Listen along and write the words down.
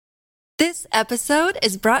This episode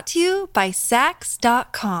is brought to you by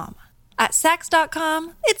Sax.com. At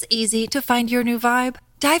Sax.com, it's easy to find your new vibe.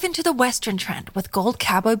 Dive into the Western trend with gold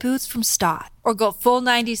cowboy boots from Stott, or go full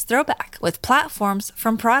 90s throwback with platforms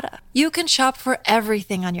from Prada. You can shop for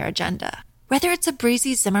everything on your agenda, whether it's a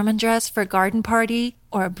breezy Zimmermann dress for a garden party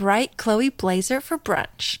or a bright Chloe blazer for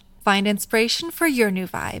brunch. Find inspiration for your new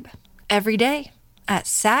vibe every day at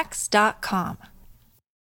Sax.com.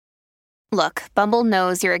 Look, Bumble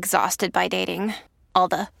knows you're exhausted by dating. All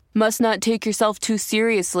the must not take yourself too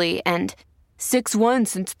seriously and 6'1"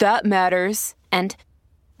 since that matters. And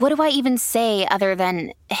what do I even say other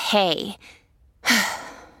than hey?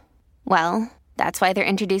 Well, that's why they're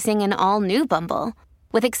introducing an all-new Bumble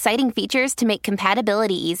with exciting features to make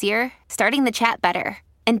compatibility easier, starting the chat better,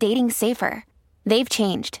 and dating safer. They've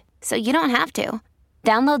changed, so you don't have to.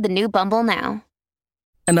 Download the new Bumble now.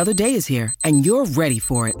 Another day is here, and you're ready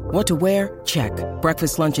for it. What to wear? Check.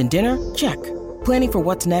 Breakfast, lunch, and dinner? Check. Planning for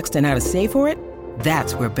what's next and how to save for it?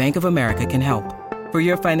 That's where Bank of America can help. For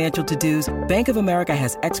your financial to-dos, Bank of America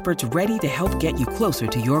has experts ready to help get you closer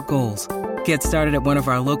to your goals. Get started at one of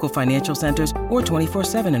our local financial centers or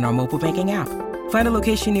 24/7 in our mobile banking app. Find a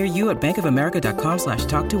location near you at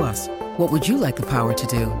bankofamerica.com/talktous. What would you like the power to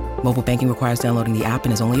do? Mobile banking requires downloading the app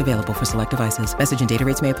and is only available for select devices. Message and data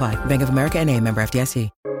rates may apply. Bank of America N.A., member FDIC.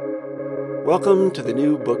 Welcome to the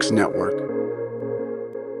New Books Network.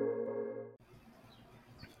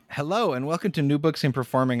 Hello, and welcome to New Books in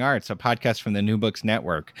Performing Arts, a podcast from the New Books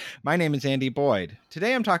Network. My name is Andy Boyd.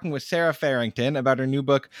 Today I'm talking with Sarah Farrington about her new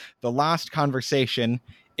book, The Lost Conversation,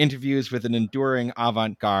 Interviews with an Enduring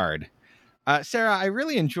Avant-Garde. Sarah, I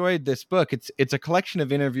really enjoyed this book. It's a collection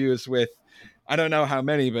of interviews with, I don't know how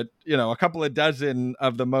many, but, a couple of dozen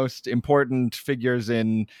of the most important figures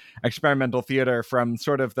in experimental theater from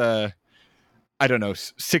sort of the,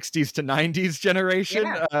 60s to 90s generation.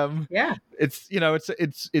 Yeah.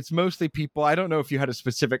 It's mostly people. I don't know if you had a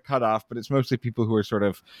specific cutoff, but it's mostly people who are sort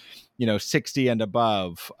of, 60 and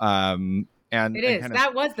above. And it is.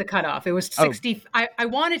 That was the cutoff. It was 60. I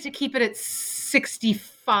wanted to keep it at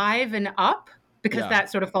 65 and up because that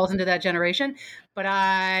sort of falls into that generation. But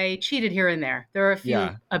I cheated here and there. There are a few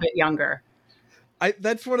a bit younger.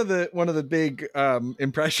 That's one of the big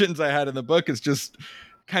impressions I had in the book is just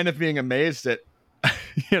kind of being amazed at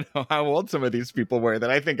how old some of these people were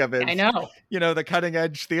that I think of as, the cutting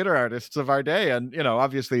edge theater artists of our day. And,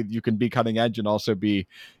 obviously you can be cutting edge and also be,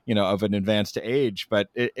 of an advanced age, but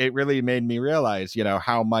it really made me realize,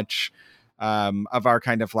 how much of our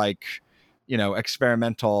kind of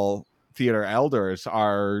experimental theater elders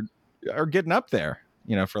are getting up there,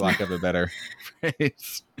 for lack of a better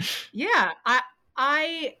phrase. Yeah.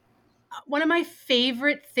 I one of my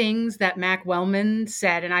favorite things that Mac Wellman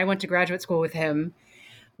said, and I went to graduate school with him,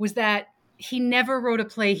 was that he never wrote a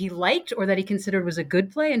play he liked or that he considered was a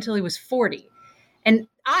good play until he was 40. And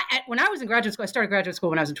when I was in graduate school, I started graduate school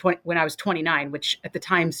when I was 29, which at the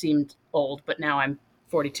time seemed old, but now I'm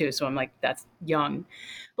 42. So I'm like, that's young.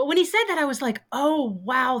 But when he said that, I was like, oh,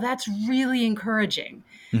 wow, that's really encouraging.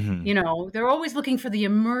 Mm-hmm. They're always looking for the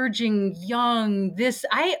emerging young.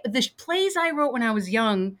 The plays I wrote when I was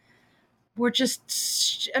young were just,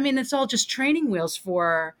 it's all just training wheels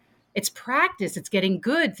for, it's practice. It's getting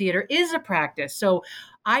good. Theater is a practice. So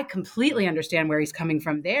I completely understand where he's coming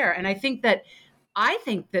from there. And I think that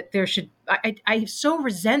there should, I so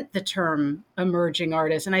resent the term emerging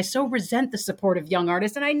artist, and I so resent the support of young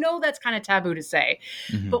artists. And I know that's kind of taboo to say,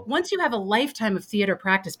 but once you have a lifetime of theater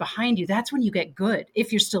practice behind you, that's when you get good,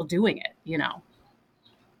 if you're still doing it,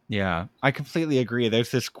 Yeah, I completely agree.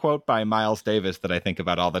 There's this quote by Miles Davis that I think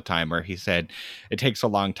about all the time where he said, it takes a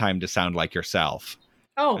long time to sound like yourself.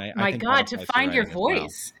 Oh, my God, to find your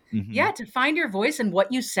voice. Well. Mm-hmm. Yeah, to find your voice and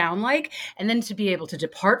what you sound like, and then to be able to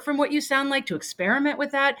depart from what you sound like, to experiment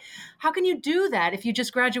with that. How can you do that if you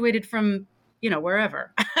just graduated from,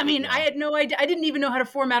 wherever? I had no idea. I didn't even know how to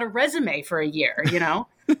format a resume for a year,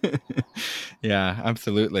 Yeah,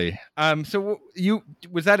 absolutely. So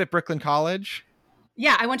was that at Brooklyn College?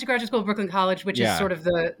 Yeah, I went to graduate school at Brooklyn College, which is sort of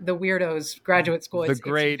the weirdos graduate school. The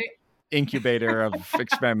great incubator of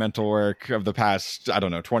experimental work of the past,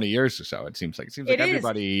 20 years or so. It seems like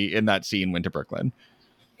everybody in that scene went to Brooklyn.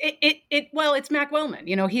 It's Mac Wellman.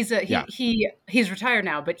 He's retired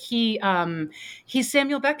now, but he's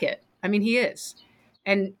Samuel Beckett. He is.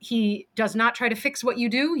 And he does not try to fix what you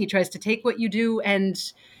do. He tries to take what you do and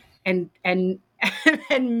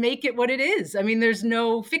make it what it is. There's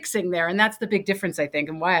no fixing there. And that's the big difference, I think,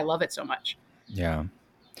 and why I love it so much. Yeah.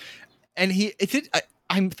 And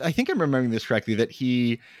I think I'm remembering this correctly, that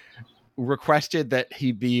he requested that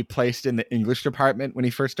he be placed in the English department when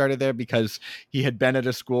he first started there because he had been at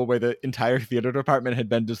a school where the entire theater department had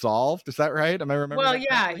been dissolved. Is that right? Am I remembering? Well,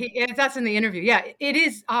 yeah, that's in the interview. Yeah, it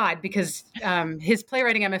is odd because his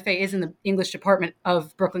playwriting MFA is in the English department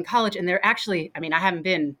of Brooklyn College, and they're actually, I mean, I haven't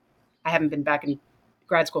been back in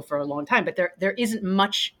grad school for a long time, but there isn't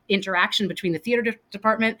much interaction between the theater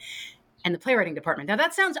department and the playwriting department. Now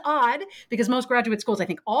that sounds odd because most graduate schools, I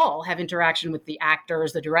think, all have interaction with the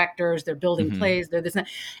actors, the directors, they're building plays, they're this and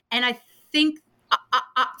that. And I think,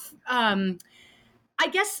 I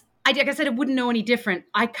guess I said I wouldn't know any different.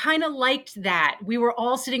 I kind of liked that. We were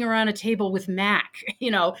all sitting around a table with Mac,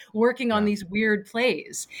 working on these weird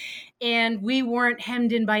plays. And we weren't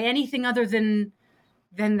hemmed in by anything other than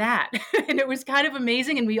that. And it was kind of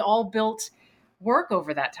amazing. And we all built work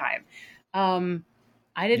over that time.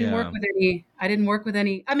 I didn't work with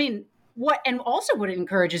any, I mean, what it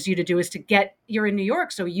encourages you to do is you're in New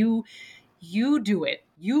York. So you do it,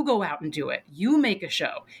 you go out and do it, you make a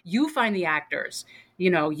show, you find the actors,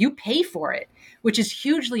 you pay for it, which is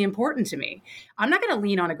hugely important to me. I'm not going to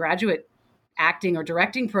lean on a graduate acting or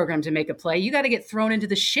directing program to make a play. You got to get thrown into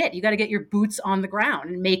the shit. You got to get your boots on the ground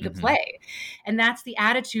and make a play. And that's the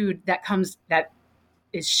attitude that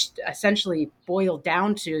is essentially boiled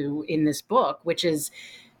down to in this book, which is,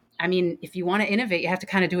 I mean, if you want to innovate, you have to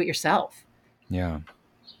kind of do it yourself. Yeah.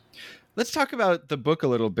 Let's talk about the book a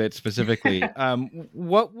little bit specifically.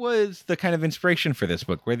 What was the kind of inspiration for this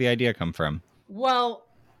book? Where'd the idea come from? Well,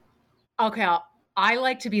 okay. I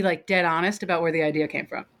like to be dead honest about where the idea came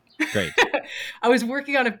from. Great. I was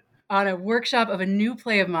working on a workshop of a new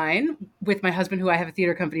play of mine with my husband, who I have a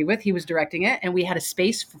theater company with. He was directing it, and we had a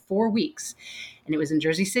space for 4 weeks. And it was in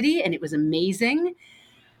Jersey City, and it was amazing.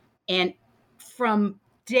 And from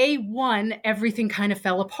day one, everything kind of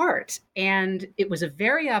fell apart. And it was a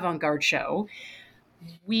very avant-garde show.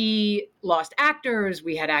 We lost actors.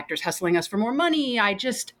 We had actors hustling us for more money.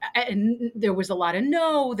 There was a lot of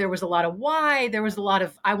no, there was a lot of why, there was a lot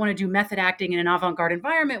of, I want to do method acting in an avant-garde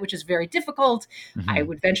environment, which is very difficult. I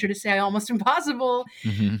would venture to say almost impossible.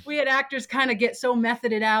 We had actors kind of get so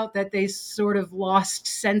methoded out that they sort of lost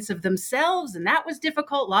sense of themselves. And that was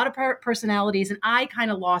difficult. A lot of personalities. And I kind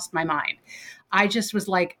of lost my mind. I just was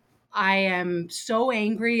like, I am so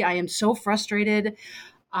angry. I am so frustrated.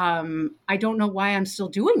 I don't know why I'm still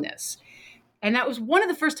doing this. And that was one of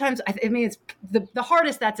the first times, I mean, it's the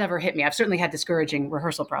hardest that's ever hit me. I've certainly had discouraging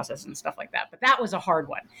rehearsal process and stuff like that, but that was a hard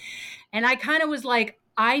one. And I kind of was like,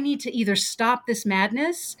 I need to either stop this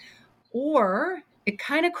madness, or it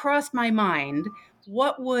kind of crossed my mind,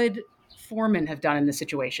 what would Foreman have done in this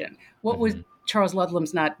situation? What would Charles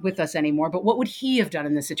Ludlam's not with us anymore, but what would he have done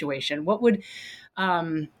in this situation? What would,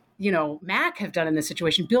 Mac have done in this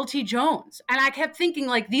situation? Bill T. Jones. And I kept thinking,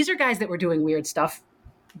 these are guys that were doing weird stuff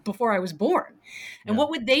before I was born. And what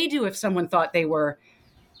would they do if someone thought they were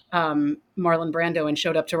Marlon Brando and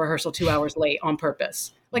showed up to rehearsal 2 hours late on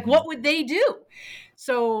purpose? What would they do?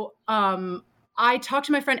 So I talked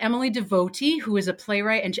to my friend Emily Devote, who is a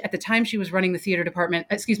playwright. And at the time she was running the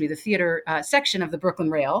theater section of the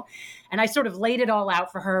Brooklyn Rail. And I sort of laid it all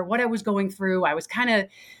out for her, what I was going through. I was kind of,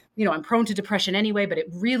 I'm prone to depression anyway, but it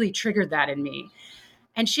really triggered that in me.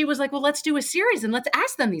 And she was like, well, let's do a series and let's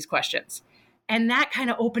ask them these questions. And that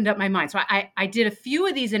kind of opened up my mind. So I did a few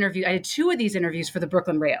of these interviews. I did 2 of these interviews for the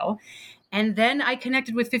Brooklyn Rail. And then I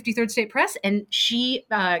connected with 53rd State Press, and she,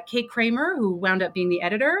 Kate Kramer, who wound up being the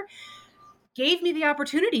editor, gave me the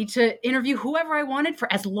opportunity to interview whoever I wanted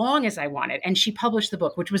for as long as I wanted. And she published the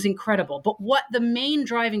book, which was incredible. But what the main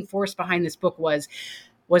driving force behind this book was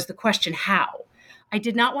the question, how? I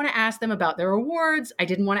did not want to ask them about their awards. I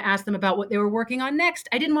didn't want to ask them about what they were working on next.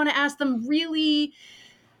 I didn't want to ask them really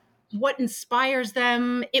what inspires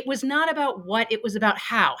them. It was not about what, it was about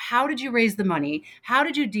how. How did you raise the money? How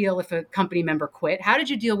did you deal if a company member quit? How did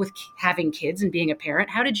you deal with having kids and being a parent?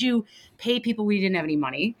 How did you pay people when you didn't have any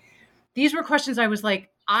money? These were questions I was like,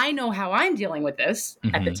 I know how I'm dealing with this.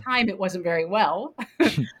 At the time, it wasn't very well.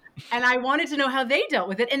 And I wanted to know how they dealt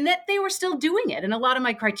with it and that they were still doing it. And a lot of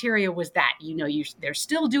my criteria was that, they're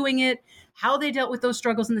still doing it, how they dealt with those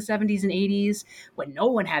struggles in the 70s and 80s when no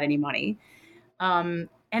one had any money. And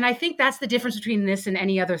I think that's the difference between this and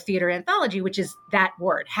any other theater anthology, which is that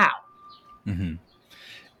word, how.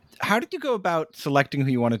 How did you go about selecting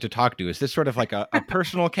who you wanted to talk to? Is this sort of like a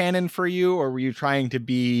personal canon for you, or were you trying to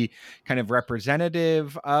be kind of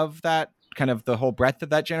representative of that, kind of the whole breadth of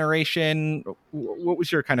that generation? What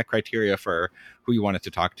was your kind of criteria for who you wanted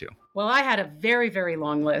to talk to? Well, I had a very, very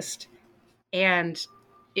long list, and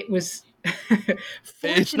it was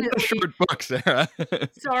It's not a Fortunately, short book, Sarah.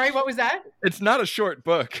 sorry, what was that? It's not a short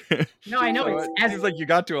book. No, I know. So It's it seems like you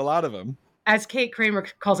got to a lot of them. as Kate Kramer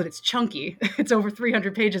calls it, it's chunky. It's over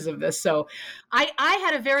 300 pages of this. So I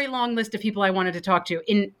had a very long list of people I wanted to talk to.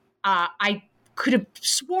 I could have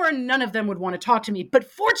sworn none of them would want to talk to me. But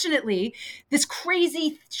fortunately, this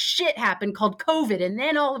crazy shit happened called COVID. And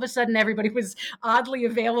then all of a sudden, everybody was oddly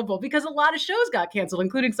available because a lot of shows got canceled,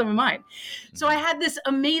 including some of mine. So I had this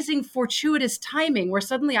amazing fortuitous timing where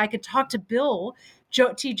suddenly I could talk to Bill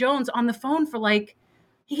T. Jones on the phone for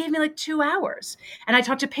he gave me 2 hours. And I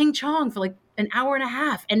talked to Ping Chong for an hour and a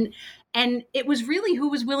half. And it was really who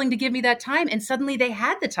was willing to give me that time. And suddenly they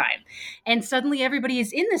had the time. And suddenly everybody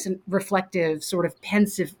is in this reflective, sort of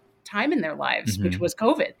pensive time in their lives, which was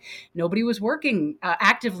COVID. Nobody was working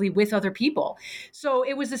actively with other people. So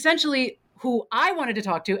it was essentially who I wanted to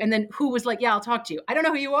talk to, and then who was yeah, I'll talk to you. I don't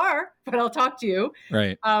know who you are, but I'll talk to you.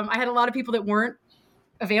 Right. I had a lot of people that weren't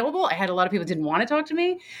available. I had a lot of people that didn't want to talk to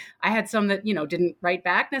me. I had some that, didn't write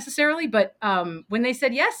back necessarily. But when they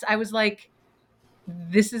said yes, I was like,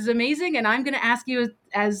 this is amazing. And I'm going to ask you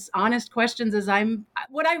as honest questions as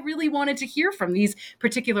what I really wanted to hear from these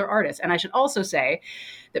particular artists. And I should also say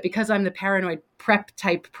that because I'm the paranoid prep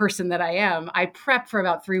type person that I am, I prep for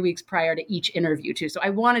about 3 weeks prior to each interview too. So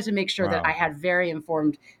I wanted to make sure that I had very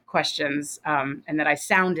informed questions and that I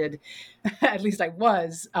sounded, at least I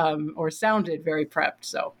was, or sounded very prepped.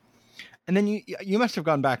 So. And then you must have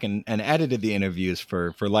gone back and edited the interviews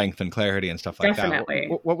for length and clarity and stuff like Definitely.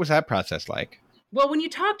 that. What was that process like? Well, when you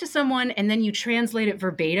talk to someone and then you translate it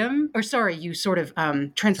verbatim, you sort of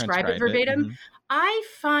transcribe it verbatim, Mm-hmm. I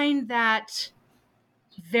find that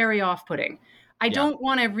very off-putting. I don't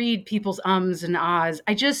want to read people's ums and ahs.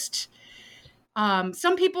 I just,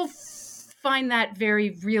 some people find that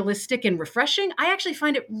very realistic and refreshing. I actually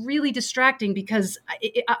find it really distracting because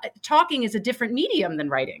talking is a different medium than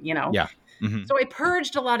writing, Yeah. Mm-hmm. So I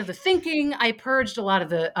purged a lot of the thinking. I purged a lot of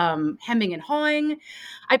the hemming and hawing.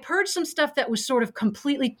 I purged some stuff that was sort of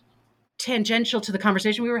completely tangential to the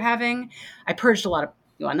conversation we were having. I purged a lot of,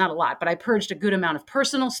 not a lot, but I purged a good amount of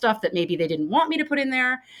personal stuff that maybe they didn't want me to put in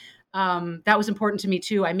there. That was important to me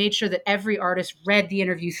too. I made sure that every artist read the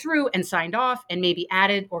interview through and signed off and maybe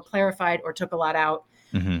added or clarified or took a lot out.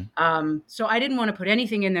 Mm-hmm. So I didn't want to put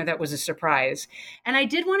anything in there that was a surprise. And I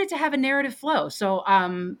did want it to have a narrative flow. So,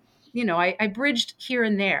 I bridged here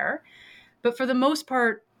and there, but for the most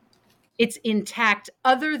part, it's intact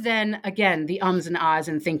other than, again, the ums and ahs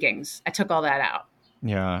and thinkings. I took all that out.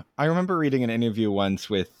 Yeah. I remember reading an interview once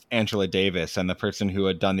with Angela Davis, and the person who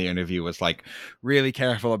had done the interview was really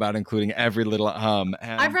careful about including every little and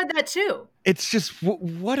I've read that too. It's just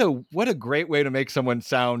what a great way to make someone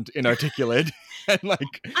sound inarticulate. And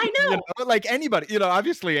I know. Anybody,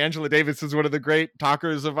 obviously Angela Davis is one of the great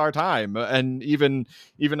talkers of our time. And even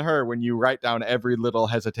her, when you write down every little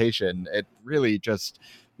hesitation, it really just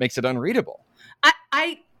makes it unreadable.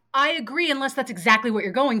 I agree, unless that's exactly what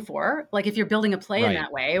you're going for. Like if you're building a play in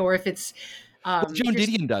that way, or if it's Joan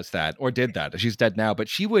Didion does that, or did that. She's dead now, but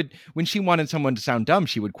she would, when she wanted someone to sound dumb,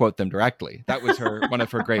 she would quote them directly. That was one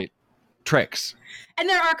of her great tricks. And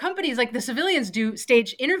there are companies like the Civilians do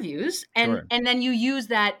stage interviews, and then you use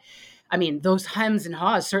that. I mean, those hems and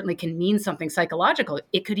haws certainly can mean something psychological.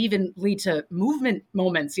 It could even lead to movement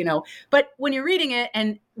moments, But when you're reading it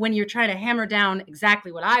and when you're trying to hammer down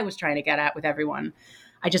exactly what I was trying to get at with everyone,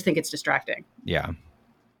 I just think it's distracting. Yeah.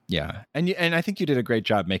 Yeah. And I think you did a great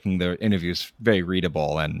job making the interviews very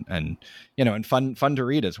readable and fun to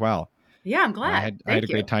read as well. Yeah, I'm glad. I had a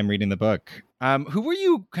great time reading the book. Who were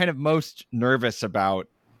you kind of most nervous about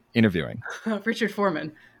interviewing? Richard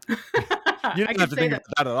Foreman. You didn't have to think about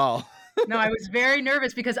that at all. No, I was very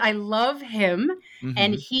nervous because I love him,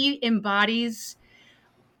 and he embodies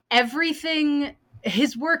everything.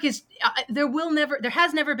 His work is, there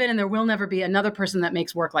has never been, and there will never be another person that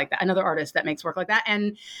makes work like that, another artist that makes work like that.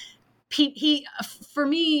 And he for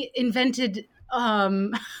me, invented, I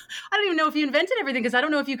don't even know if he invented everything, because I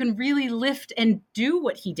don't know if you can really lift and do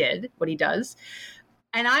what he does.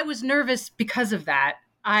 And I was nervous because of that.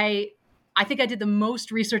 I think I did the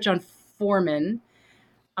most research on Foreman.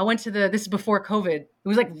 I went to this is before COVID. It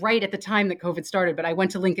was right at the time that COVID started, but I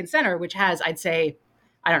went to Lincoln Center, which has, I'd say,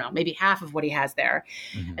 I don't know, maybe half of what he has there.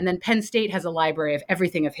 Mm-hmm. And then Penn State has a library of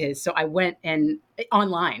everything of his. So I went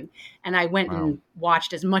online and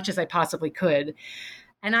watched as much as I possibly could.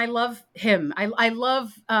 And I love him. I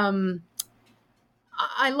love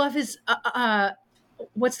his,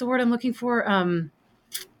 what's the word I'm looking for?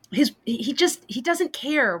 He doesn't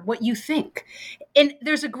care what you think. And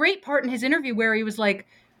there's a great part in his interview where he was like,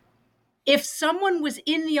 if someone was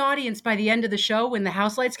in the audience by the end of the show when the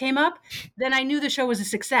house lights came up, then I knew the show was a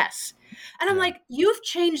success. And I'm like, you've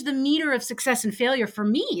changed the meter of success and failure for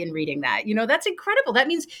me in reading that. You know, that's incredible. That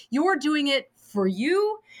means you're doing it for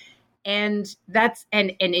you. And that's,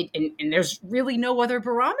 and there's really no other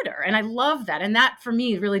barometer. And I love that. And that for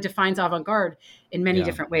me really defines avant-garde in many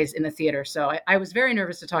different ways in the theater. So I was very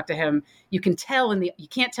nervous to talk to him. You can't tell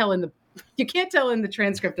in the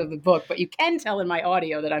transcript of the book, but you can tell in my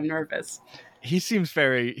audio that I'm nervous. He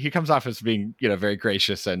comes off as being, very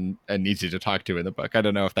gracious and easy to talk to in the book. I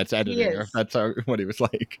don't know if that's editing or if that's what he was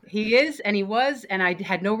like. He is, and he was, and I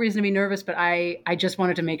had no reason to be nervous, but I just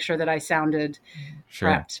wanted to make sure that I sounded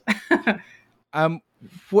prepped. I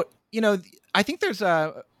think there's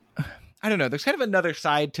there's kind of another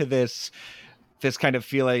side to this kind of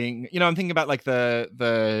feeling. I'm thinking about like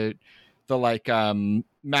the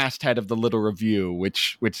masthead of the Little Review,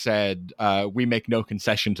 which said, we make no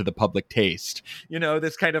concession to the public taste.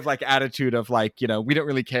 This kind of like attitude of like, we don't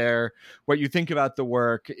really care what you think about the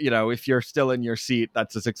work. If you're still in your seat,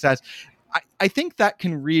 that's a success. I think that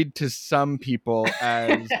can read to some people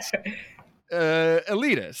as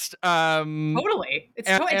elitist. Totally. It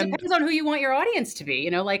depends on who you want your audience to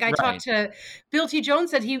be. I talked to Bill T.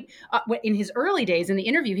 Jones, said he, in his early days in the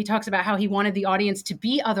interview, he talks about how he wanted the audience to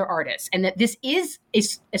be other artists and that this is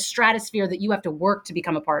a stratosphere that you have to work to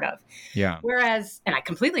become a part of. Yeah. Whereas, and I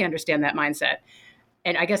completely understand that mindset.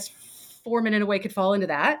 And I guess 4 Men and Away could fall into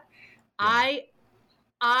that. Yeah.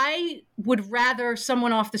 I would rather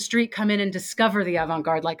someone off the street come in and discover the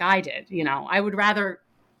avant-garde like I did. I would rather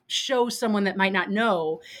show someone that might not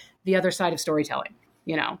know the other side of storytelling.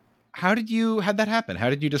 How'd that happen? How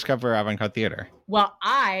did you discover avant-garde theater? Well,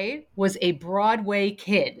 I was a Broadway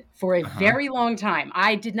kid for a very long time.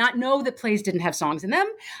 I did not know that plays didn't have songs in them.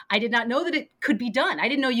 I did not know that it could be done. I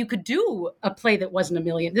didn't know you could do a play that wasn't a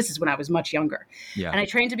million. This is when I was much younger. Yeah. And I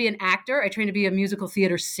trained to be an actor. I trained to be a musical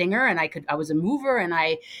theater singer, and I was a mover, and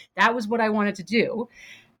that was what I wanted to do.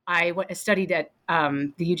 I studied at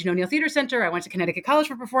the Eugene O'Neill Theater Center. I went to Connecticut College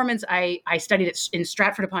for performance. I studied in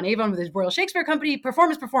Stratford-upon-Avon with the Royal Shakespeare Company,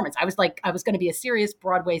 performance. I was going to be a serious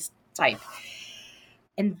Broadway type.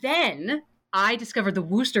 And then I discovered the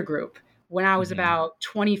Wooster Group when I was about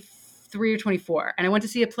 23 or 24. And I went to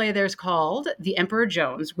see a play of theirs called The Emperor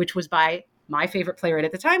Jones, which was by my favorite playwright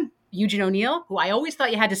at the time, Eugene O'Neill, who I always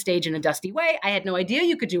thought you had to stage in a dusty way. I had no idea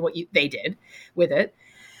you could do what they did with it.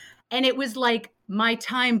 And it was like my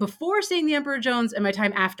time before seeing The Emperor Jones and my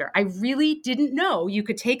time after. I really didn't know you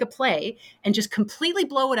could take a play and just completely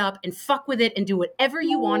blow it up and fuck with it and do whatever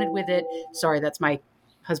you wanted with it. Sorry, that's my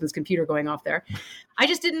husband's computer going off there. I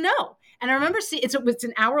just didn't know. And I remember it's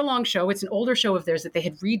an hour-long show. It's an older show of theirs that they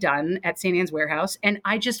had redone at St. Anne's Warehouse. And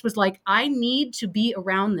I just was like, I need to be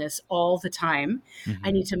around this all the time. Mm-hmm.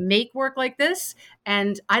 I need to make work like this.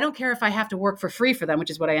 And I don't care if I have to work for free for them,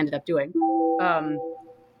 which is what I ended up doing.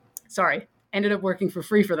 Ended up working for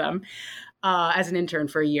free for them as an intern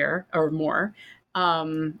for a year or more.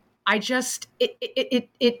 It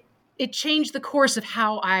changed the course of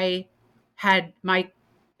how I had my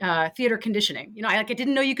theater conditioning. I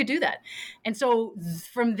didn't know you could do that. And so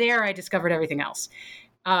from there, I discovered everything else.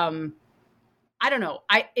 I don't know.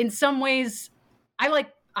 In some ways, I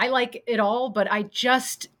like it all, but I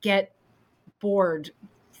just get bored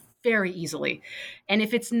very easily. And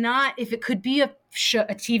if it could be a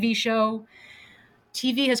TV show,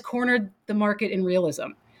 TV has cornered the market in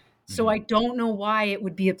realism. So I don't know why it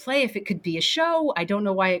would be a play if it could be a show. I don't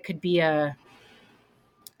know why it could be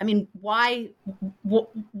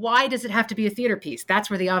why does it have to be a theater piece? That's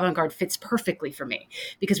where the avant-garde fits perfectly for me,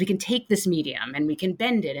 because we can take this medium and we can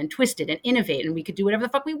bend it and twist it and innovate, and we could do whatever the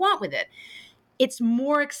fuck we want with it. It's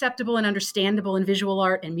more acceptable and understandable in visual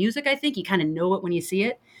art and music. I think you kind of know it when you see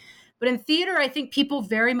it. But in theater, I think people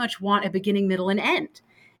very much want a beginning, middle, and end.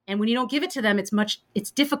 And when you don't give it to them, it's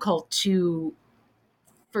difficult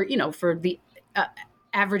for the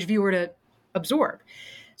average viewer to absorb.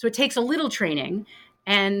 So it takes a little training.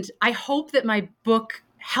 And I hope that my book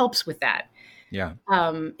helps with that. Yeah.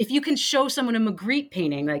 If you can show someone a Magritte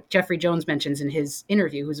painting, like Jeffrey Jones mentions in his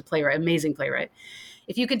interview, who's a playwright, amazing playwright.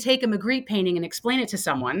 If you can take a Magritte painting and explain it to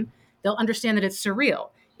someone, they'll understand that it's surreal.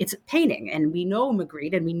 It's a painting, and we know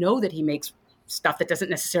Magritte, and we know that he makes stuff that doesn't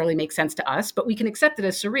necessarily make sense to us, but we can accept it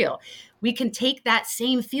as surreal. We can take that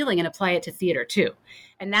same feeling and apply it to theater too.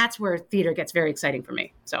 And that's where theater gets very exciting for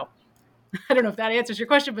me. So I don't know if that answers your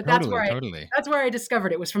question, but that's where I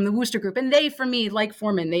discovered it, was from the Wooster Group. And they, for me, like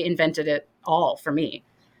Foreman, they invented it all for me.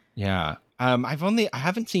 Yeah. I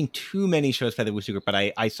haven't seen too many shows by the Wooster Group, but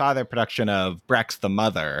I saw their production of Brecht's The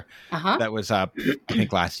Mother that was up, I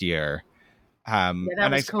think, last year. Yeah,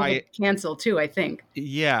 that was COVID canceled too, I think.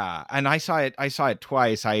 Yeah, and I saw it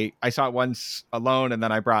twice. I saw it once alone, and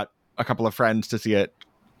then I brought a couple of friends to see it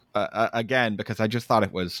again, because I just thought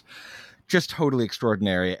it was just totally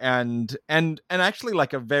extraordinary, and actually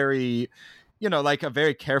like a very, like a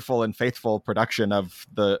very careful and faithful production of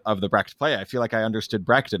the Brecht play. I feel like I understood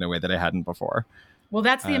Brecht in a way that I hadn't before. Well,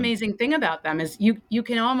 that's the amazing thing about them, is you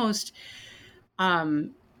can almost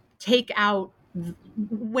take out,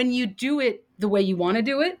 when you do it the way you want to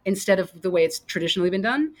do it instead of the way it's traditionally been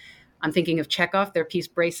done. I'm thinking of Chekhov, their piece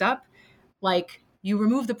Brace Up. Like, you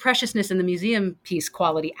remove the preciousness and the museum piece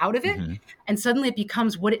quality out of it, and suddenly it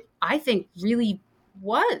becomes what it, I think, really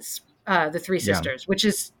was, the Three Sisters, which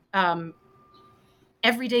is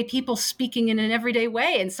everyday people speaking in an everyday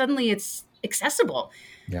way, and suddenly it's accessible.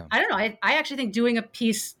 Yeah. I don't know. I actually think doing a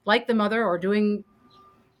piece like The Mother or doing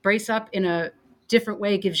Brace Up in a different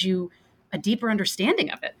way gives you a deeper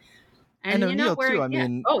understanding of it. And O'Neill too. I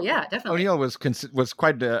mean, oh yeah, definitely. O'Neill was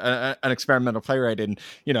quite an experimental playwright in,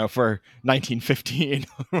 for 1915.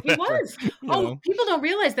 He was. People don't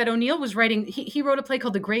realize that O'Neill was writing. He wrote a play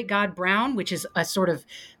called The Great God Brown, which is a sort of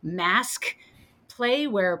mask play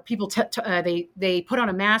where people they put on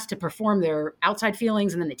a mask to perform their outside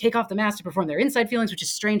feelings, and then they take off the mask to perform their inside feelings, which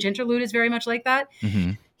is Strange Interlude is very much like that.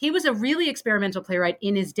 Mm-hmm. He was a really experimental playwright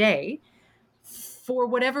in his day. For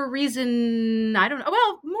whatever reason, I don't know.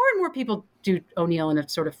 Well, more and more people do O'Neill in a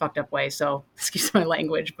sort of fucked up way. So excuse my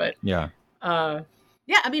language, but yeah. I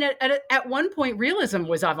mean, at one point, realism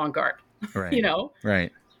was avant-garde. Right.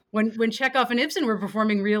 Right. When Chekhov and Ibsen were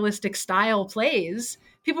performing realistic style plays,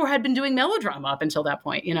 people had been doing melodrama up until that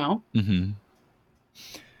point. Mm-hmm.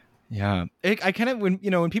 Yeah, I kind of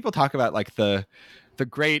when people talk about like the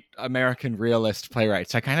great American realist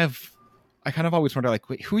playwrights, I kind of always wonder, like,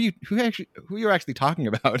 wait, who you're actually talking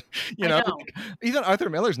about? Even Arthur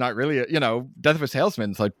Miller's not really, Death of a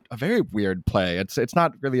Salesman's like a very weird play. It's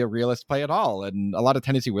not really a realist play at all. And a lot of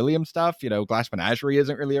Tennessee Williams stuff, Glass Menagerie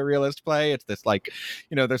isn't really a realist play. It's this like,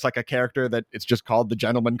 there's like a character that it's just called the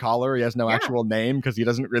Gentleman Caller. He has no actual name because he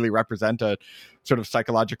doesn't really represent a sort of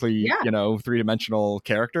psychologically, three-dimensional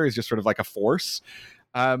character. He's just sort of like a force.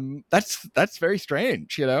 That's very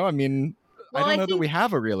strange, I mean, well, I don't know that we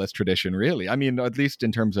have a realist tradition, really. I mean, at least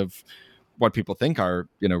in terms of what people think our,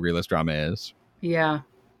 realist drama is. Yeah.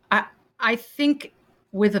 I think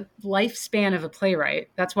with a lifespan of a playwright,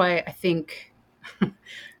 that's why I think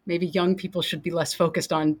maybe young people should be less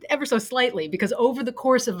focused on ever so slightly, because over the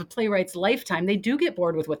course of a playwright's lifetime, they do get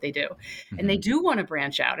bored with what they do, and they do want to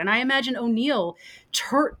branch out. And I imagine O'Neill,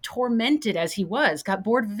 tormented as he was, got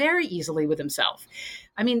bored very easily with himself.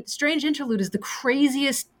 I mean, Strange Interlude is the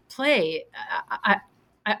craziest play.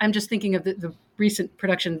 I'm just thinking of the recent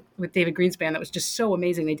production with David Greenspan that was just so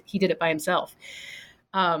amazing. He did it by himself.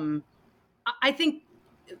 I think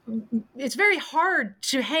it's very hard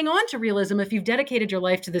to hang on to realism if you've dedicated your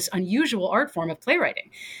life to this unusual art form of playwriting,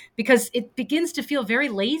 because it begins to feel very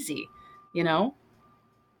lazy,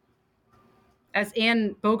 As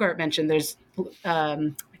Anne Bogart mentioned, there's,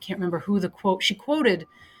 I can't remember who she quoted,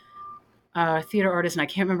 theater artist, and I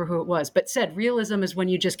can't remember who it was, but said realism is when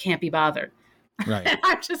you just can't be bothered. Right. And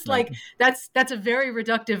I'm just like, that's a very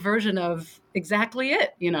reductive version of exactly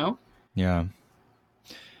it, Yeah.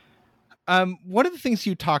 One of the things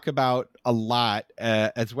you talk about a lot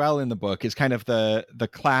as well in the book is kind of the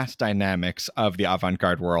class dynamics of the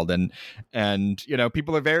avant-garde world, and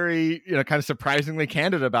people are very kind of surprisingly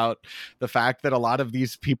candid about the fact that a lot of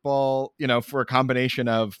these people, for a combination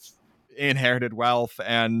of inherited wealth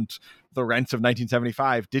and the rents of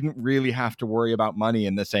 1975, didn't really have to worry about money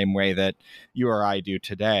in the same way that you or I do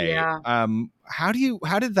today. Yeah. How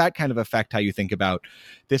did that kind of affect how you think about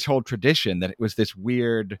this whole tradition, that it was this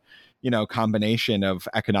weird, combination of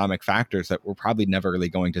economic factors that we're probably never really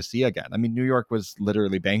going to see again? I mean, New York was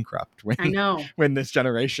literally bankrupt when this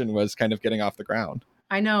generation was kind of getting off the ground.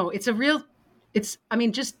 I know.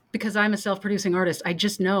 Just because I'm a self-producing artist, I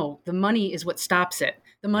just know the money is what stops it.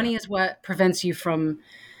 The money is what prevents you from,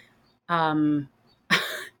 I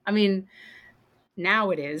mean,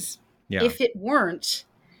 now it is. Yeah. If it weren't,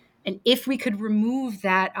 and if we could remove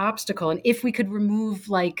that obstacle, and if we could remove,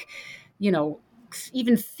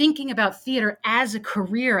 even thinking about theater as a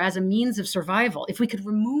career, as a means of survival, if we could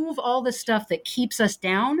remove all the stuff that keeps us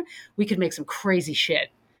down, we could make some crazy shit.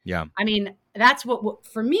 Yeah. I mean, that's what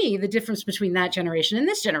for me, the difference between that generation and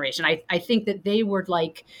this generation. I think that they were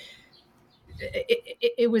like,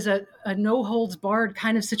 it was a no holds barred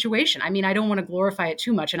kind of situation. I mean, I don't want to glorify it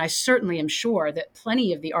too much. And I certainly am sure that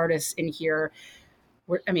plenty of the artists in here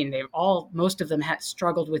most of them had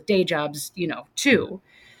struggled with day jobs, too.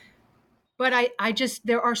 But I just,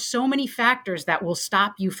 there are so many factors that will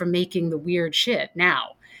stop you from making the weird shit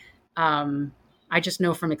now. I just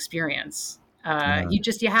know from experience.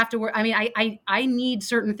 You have to work. I mean, I need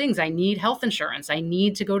certain things. I need health insurance. I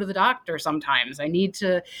need to go to the doctor sometimes. I need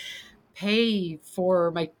to pay for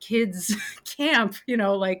my kids' camp,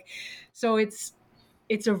 so it's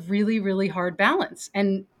a really, really hard balance.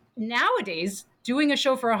 And nowadays, doing a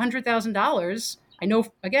show for $100,000, I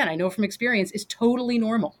know from experience, is totally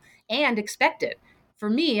normal and expected. For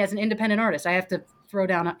me, as an independent artist, I have to throw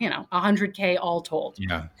down, $100K all told.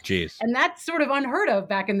 Yeah, geez. And that's sort of unheard of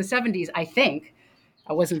back in the 70s, I think.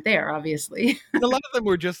 I wasn't there, obviously. A lot of them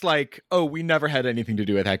were just like, oh, we never had anything to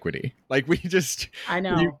do with equity. Like, we just, I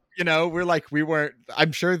know. we weren't,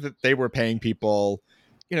 I'm sure that they were paying people,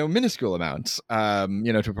 minuscule amounts,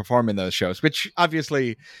 to perform in those shows, which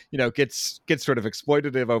obviously, gets sort of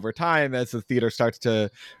exploitative over time as the theater starts to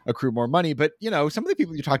accrue more money. But, some of the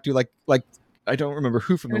people you talk to, like, I don't remember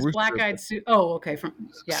who from the Wooster Black Eyed Sue. Oh, okay.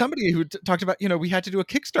 Somebody who talked about, we had to do a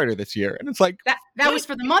Kickstarter this year, and it's like that was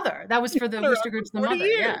for the mother. That was for the Wooster Group's The Mother.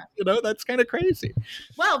 Years. Yeah, that's kind of crazy.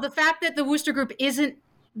 Well, the fact that the Wooster Group isn't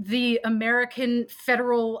the American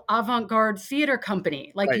Federal Avant-Garde Theater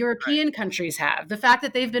Company like European countries have, the fact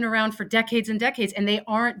that they've been around for decades and decades, and they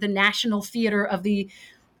aren't the national theater of the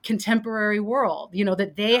contemporary world,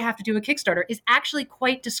 that they have to do a Kickstarter, is actually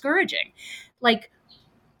quite discouraging.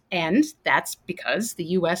 And that's because the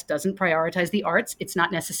U.S. doesn't prioritize the arts. It's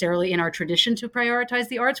not necessarily in our tradition to prioritize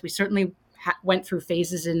the arts. We certainly went through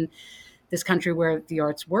phases in this country where the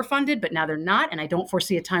arts were funded, but now they're not. And I don't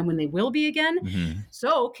foresee a time when they will be again. Mm-hmm.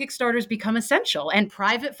 So Kickstarters become essential and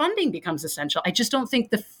private funding becomes essential. I just don't think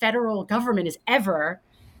the federal government is ever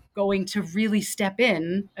going to really step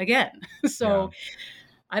in again. So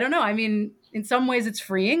I don't know. I mean, in some ways it's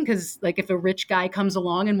freeing because if a rich guy comes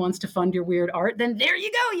along and wants to fund your weird art, then there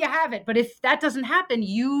you go, you have it. But if that doesn't happen,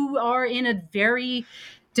 you are in a very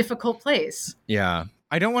difficult place. Yeah.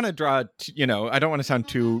 I don't want to draw, I don't want to sound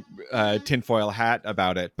too tinfoil hat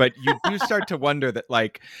about it, but you do start to wonder that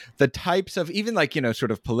the types of, even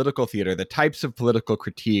sort of political theater, the types of political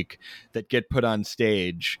critique that get put on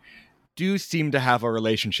stage do seem to have a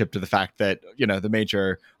relationship to the fact that, the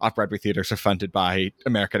major off-Broadway theaters are funded by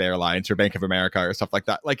American Airlines or Bank of America or stuff like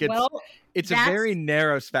that. It's a very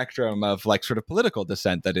narrow spectrum of sort of political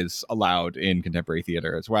dissent that is allowed in contemporary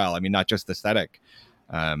theater as well. I mean, not just aesthetic.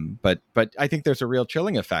 But I think there's a real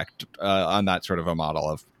chilling effect on that sort of a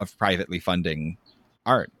model of privately funding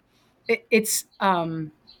art.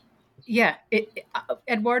 Eduardo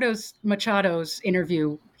Machado's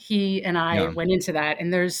interview, he and I went into that,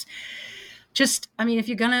 and there's just, I mean, if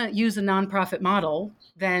you're going to use a nonprofit model,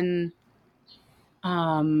 then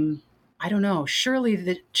I don't know, surely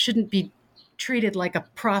that shouldn't be treated like a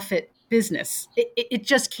profit business. It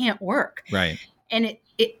just can't work. Right. And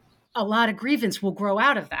a lot of grievance will grow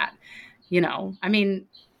out of that. I mean,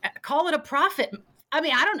 call it a profit. I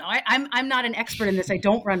mean, I don't know. I'm not an expert in this. I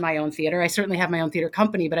don't run my own theater. I certainly have my own theater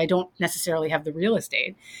company, but I don't necessarily have the real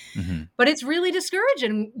estate. Mm-hmm. But it's really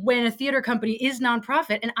discouraging when a theater company is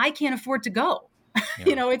nonprofit and I can't afford to go.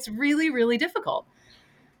 Yeah. It's really, really difficult.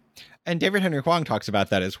 And David Henry Hwang talks about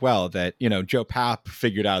that as well, that, Joe Papp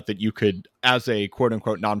figured out that you could, as a quote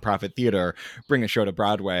unquote nonprofit theater, bring a show to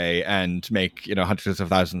Broadway and make, hundreds of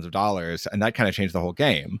thousands of dollars. And that kind of changed the whole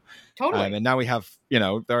game. Totally. And now we have, there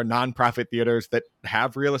are nonprofit theaters that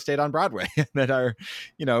have real estate on Broadway that are,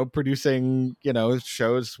 producing,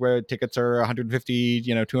 shows where tickets are $150,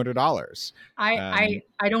 $200. I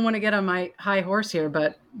don't want to get on my high horse here,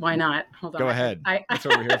 but why not? Hold on. Go ahead. That's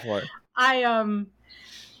what we're here for.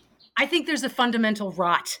 I think there's a fundamental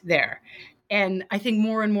rot there. And I think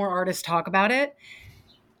more and more artists talk about it.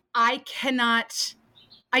 I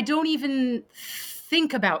don't even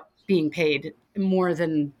think about being paid more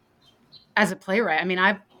than as a playwright. I mean,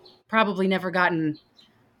 I've probably never gotten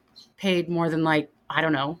paid more than I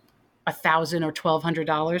don't know, $1,000 or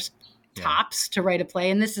 $1,200 tops to write a play.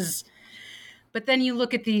 And but then you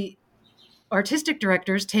look at the artistic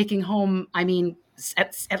directors taking home, I mean,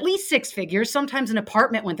 at least six figures, sometimes an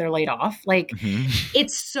apartment when they're laid off.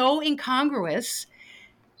 It's so incongruous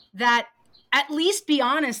that at least be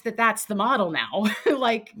honest that that's the model now.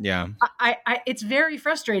 It's very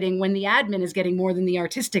frustrating when the admin is getting more than the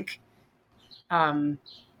artistic, the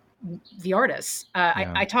artists.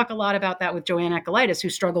 I talk a lot about that with Joanne Akalaitis,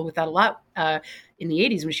 who struggled with that a lot in the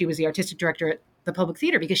 80s when she was the artistic director at the Public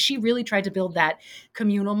Theater, because she really tried to build that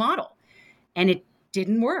communal model. And it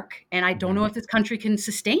didn't work. And I don't know if this country can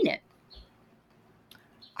sustain it.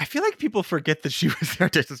 I feel like people forget that she was the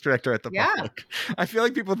artistic director at the Yeah. book. I feel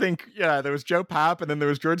like people think, there was Joe Papp and then there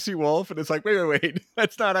was George C. Wolfe, and it's like, wait.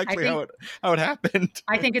 That's not actually how it happened.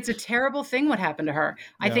 I think it's a terrible thing what happened to her.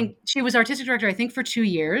 Yeah. I think she was artistic director, I think, for 2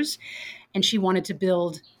 years, and she wanted to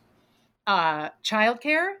build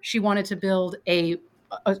childcare. She wanted to build a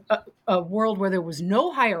world where there was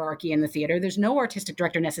no hierarchy in the theater. There's no artistic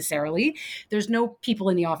director necessarily. There's no people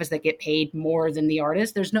in the office that get paid more than the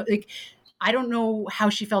artist. There's no, I don't know how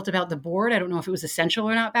she felt about the board. I don't know if it was essential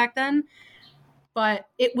or not back then, but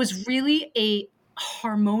it was really a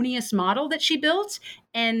harmonious model that she built,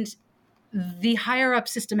 and the higher up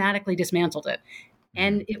systematically dismantled it.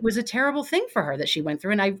 And it was a terrible thing for her that she went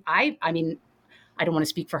through. And I mean, I don't want to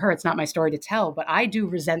speak for her. It's not my story to tell, but I do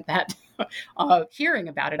resent that hearing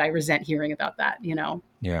about it. I resent hearing about that,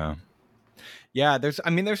 Yeah. Yeah, there's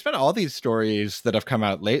been all these stories that have come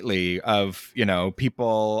out lately of,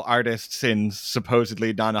 people, artists in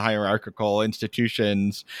supposedly non-hierarchical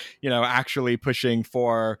institutions, actually pushing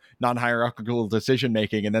for non-hierarchical decision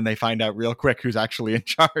making, and then they find out real quick who's actually in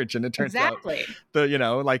charge, and it turns out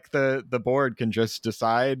the board can just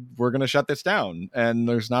decide we're going to shut this down, and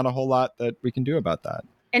there's not a whole lot that we can do about that.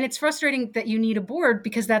 And it's frustrating that you need a board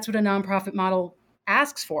because that's what a nonprofit model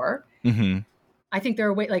asks for. Mm-hmm. I think there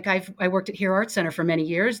are ways, like I worked at Here Arts Center for many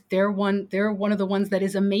years. They're one of the ones that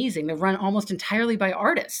is amazing. They're run almost entirely by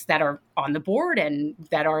artists that are on the board and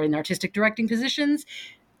that are in artistic directing positions.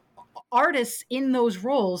 Artists in those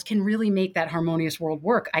roles can really make that harmonious world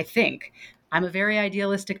work, I think. I'm a very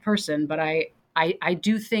idealistic person, but I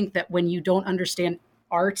do think that when you don't understand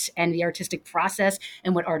art and the artistic process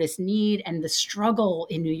and what artists need and the struggle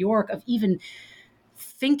in New York of even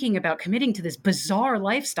thinking about committing to this bizarre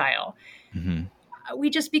lifestyle, mm-hmm. we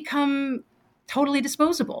just become totally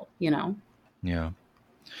disposable, Yeah.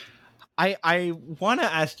 I want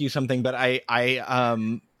to ask you something, but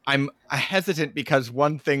I'm hesitant because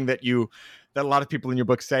one thing that a lot of people in your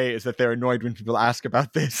book say is that they're annoyed when people ask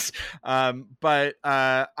about this. But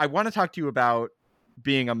I want to talk to you about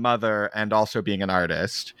being a mother and also being an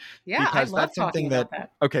artist. Yeah, because I love that's something talking about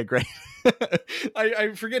that. Okay, great.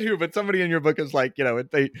 I forget who, but somebody in your book is like,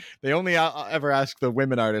 they only ever ask the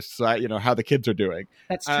women artists, how the kids are doing.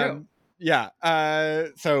 That's true. Yeah.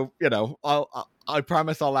 So, I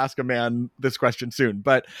promise I'll ask a man this question soon,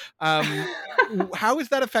 but how has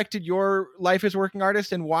that affected your life as a working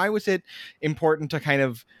artist, and why was it important to kind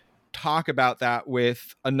of talk about that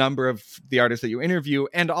with a number of the artists that you interview?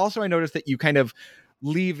 And also I noticed that you kind of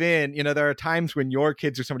leave in, there are times when your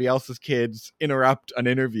kids or somebody else's kids interrupt an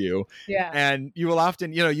interview. Yeah. And you will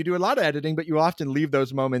often, you do a lot of editing, but you will often leave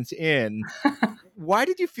those moments in. Why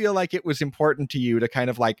did you feel like it was important to you to kind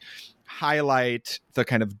of like highlight the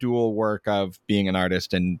kind of dual work of being an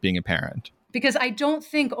artist and being a parent? Because I don't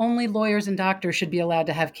think only lawyers and doctors should be allowed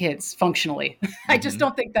to have kids functionally. I just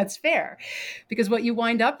don't think that's fair. Because what you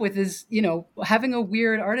wind up with is, having a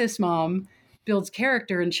weird artist mom builds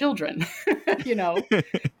character in children,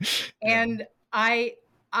 And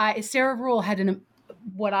Sarah Ruhl had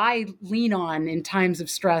what I lean on in times of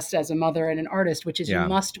stress as a mother and an artist, which is you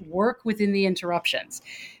must work within the interruptions.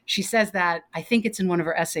 She says that, I think it's in one of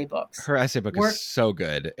her essay books. Her essay book is so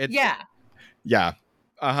good. Yeah.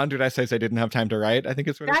 100 essays I didn't have time to write, I think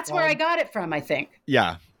it's what That's where I got it from, I think.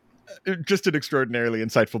 Yeah. Just an extraordinarily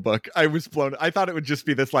insightful book. I was blown. I thought it would just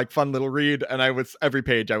be this like fun little read. And every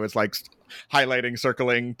page I was like highlighting,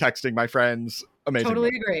 circling, texting my friends. Amazing.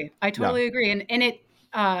 Totally agree. I totally agree. And it,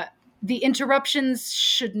 the interruptions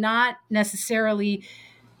should not necessarily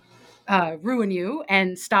ruin you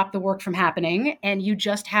and stop the work from happening. And you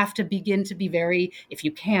just have to begin to be very, if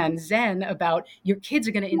you can, zen about your kids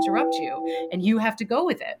are going to interrupt you and you have to go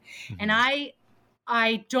with it. Mm-hmm. And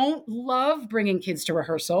I don't love bringing kids to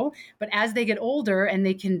rehearsal, but as they get older and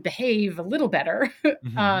they can behave a little better,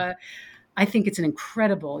 mm-hmm. I think it's an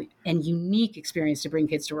incredible and unique experience to bring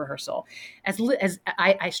kids to rehearsal. As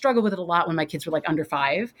I struggled with it a lot when my kids were like under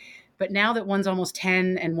 5, but now that one's almost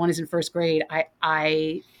 10 and one is in first grade,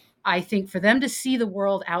 I think for them to see the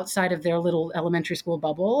world outside of their little elementary school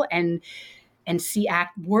bubble and see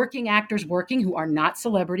working actors working who are not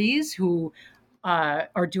celebrities, who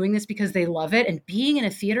are doing this because they love it, and being in a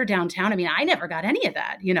theater downtown. I mean, I never got any of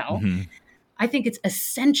that, Mm-hmm. I think it's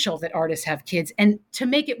essential that artists have kids and to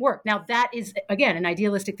make it work. Now, that is, again, an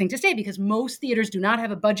idealistic thing to say because most theaters do not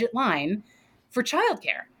have a budget line for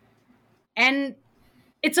childcare. And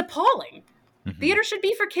it's appalling. Mm-hmm. Theater should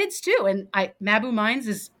be for kids too. And Mabou Mines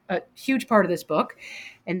is a huge part of this book.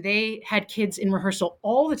 And they had kids in rehearsal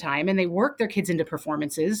all the time and they worked their kids into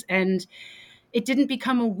performances. And it didn't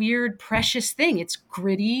become a weird, precious thing. It's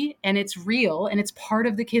gritty and it's real and it's part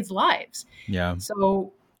of the kids' lives. Yeah.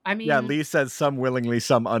 So I mean, Yeah, Lee says some willingly,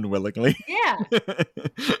 some unwillingly. Yeah,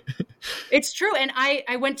 it's true. And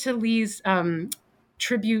I went to Lee's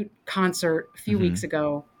tribute concert a few weeks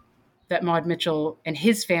ago that Maud Mitchell and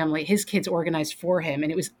his family, his kids organized for him.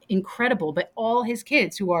 And it was incredible. But all his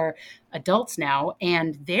kids who are adults now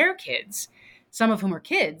and their kids, some of whom are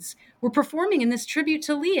kids, were performing in this tribute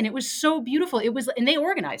to Lee. And it was so beautiful. It was, and they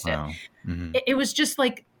organized Wow. it. It was just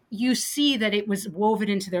like, you see that it was woven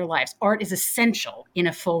into their lives. Art is essential in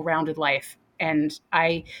a full rounded life.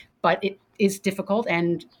 But it is difficult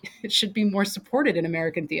and it should be more supported in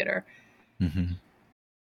American theater.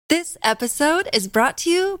 This episode is brought to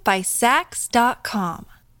you by Sax.com.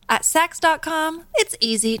 At Sax.com, it's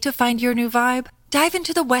easy to find your new vibe. Dive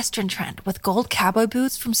into the Western trend with gold cowboy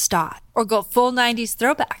boots from Stott, or go full 90s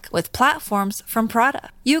throwback with platforms from Prada.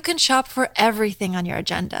 You can shop for everything on your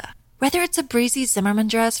agenda, whether it's a breezy Zimmermann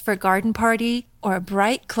dress for a garden party or a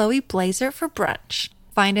bright Chloe blazer for brunch.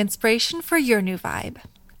 Find inspiration for your new vibe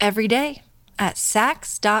every day at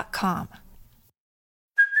Sax.com.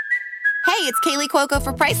 Hey, it's Kaylee Cuoco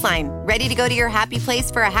for Priceline. Ready to go to your happy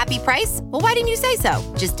place for a happy price? Well, why didn't you say so?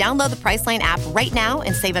 Just download the Priceline app right now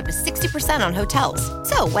and save up to 60% on hotels.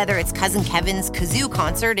 So whether it's Cousin Kevin's Kazoo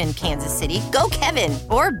Concert in Kansas City, go Kevin,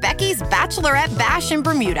 or Becky's Bachelorette Bash in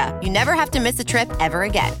Bermuda, you never have to miss a trip ever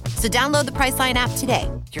again. So download the Priceline app today.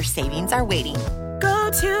 Your savings are waiting.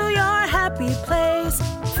 Go to your happy place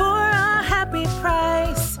for a happy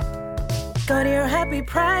price. Go to your happy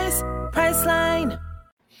price, Priceline.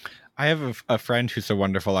 I have a friend who's a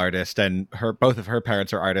wonderful artist, and both of her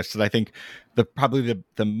parents are artists. And I think probably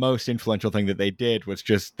the most influential thing that they did was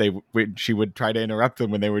just she would try to interrupt them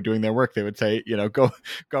when they were doing their work. They would say, go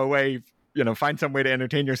away, find some way to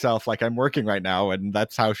entertain yourself. Like, I'm working right now. And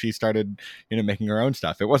that's how she started, making her own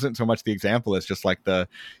stuff. It wasn't so much the example as just like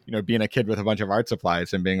being a kid with a bunch of art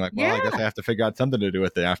supplies and being like, well, I guess I have to figure out something to do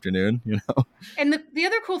with the afternoon, And the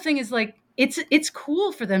other cool thing is, like, it's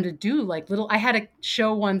cool for them to do like I had a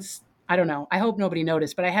show once, I don't know, I hope nobody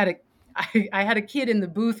noticed, but I had a kid in the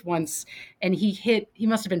booth once, and he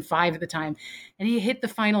must have been 5 at the time, and he hit the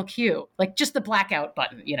final cue, like just the blackout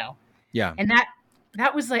button, Yeah. And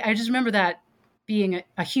that was like, I just remember that being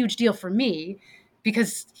a huge deal for me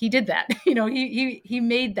because he did that. He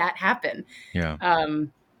made that happen. Yeah.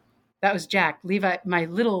 That was Jack. Levi, my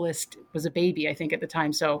littlest, was a baby, I think, at the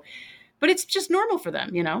time. So, but it's just normal for them,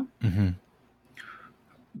 Mm-hmm.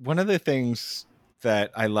 One of the things that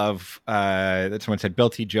I love that someone said, Bill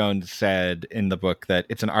T. Jones said in the book that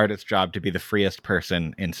it's an artist's job to be the freest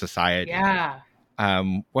person in society. Yeah.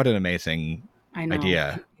 What an amazing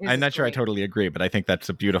idea. I'm not sure I totally agree, but I think that's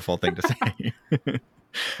a beautiful thing to say.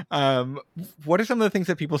 What are some of the things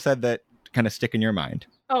that people said that kind of stick in your mind?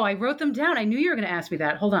 Oh, I wrote them down. I knew you were going to ask me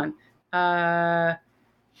that. Hold on.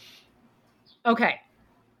 Okay.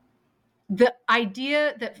 The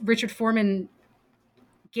idea that Richard Foreman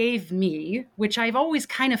gave me, which I've always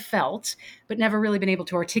kind of felt, but never really been able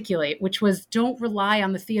to articulate, which was, don't rely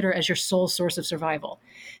on the theater as your sole source of survival.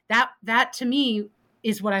 That to me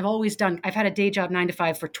is what I've always done. I've had a day job 9 to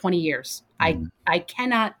 5 for 20 years. I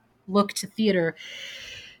cannot look to theater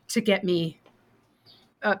to get me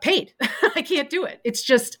paid. I can't do it. It's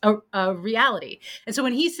just a reality. And so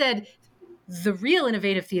when he said the real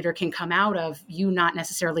innovative theater can come out of you not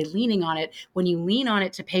necessarily leaning on it, when you lean on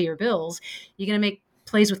it to pay your bills, you're going to make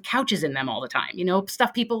plays with couches in them all the time,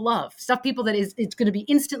 stuff people love, stuff people that it's going to be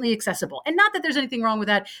instantly accessible. And not that there's anything wrong with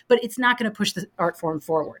that, but it's not going to push the art form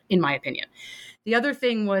forward, in my opinion. The other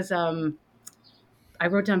thing was, I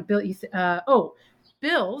wrote down Bill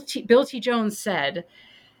T. Jones said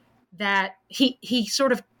that he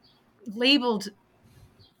sort of labeled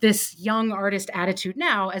this young artist attitude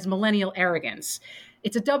now as millennial arrogance.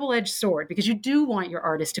 It's a double-edged sword because you do want your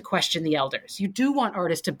artists to question the elders. You do want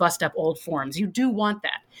artists to bust up old forms. You do want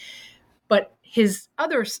that. But his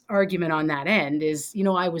other argument on that end is,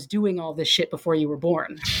 I was doing all this shit before you were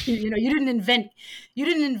born. You didn't invent,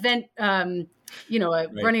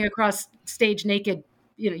 running across stage naked.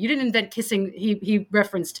 You didn't invent kissing. He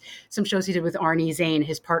referenced some shows he did with Arnie Zane,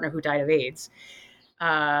 his partner who died of AIDS.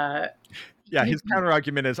 Yeah, his counter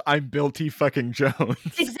argument is, I'm Bill T. fucking Jones.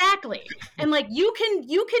 Exactly. And like, you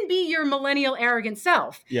can be your millennial arrogant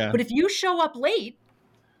self. Yeah. But if you show up late,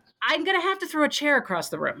 I'm going to have to throw a chair across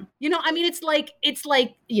the room. It's like,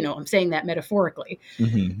 I'm saying that metaphorically.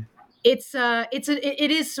 Mm-hmm.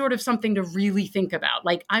 It is sort of something to really think about.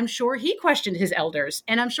 Like, I'm sure he questioned his elders,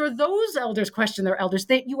 and I'm sure those elders question their elders.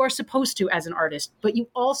 That you are supposed to as an artist, but you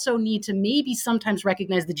also need to maybe sometimes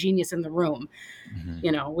recognize the genius in the room,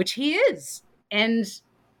 which he is. And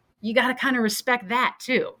you got to kind of respect that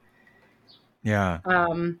too. Yeah.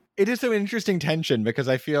 it is an interesting tension because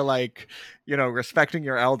I feel like, respecting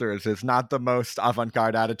your elders is not the most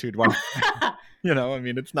avant-garde attitude one. I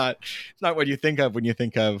mean, it's not what you think of when you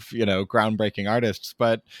think of, groundbreaking artists.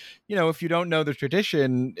 But, if you don't know the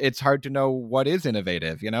tradition, it's hard to know what is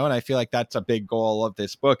innovative, and I feel like that's a big goal of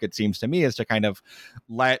this book, it seems to me, is to kind of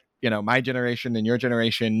let, my generation and your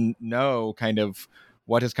generation know kind of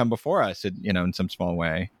what has come before us, in some small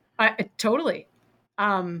way. Totally.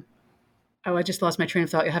 I just lost my train of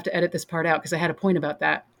thought. You'll have to edit this part out because I had a point about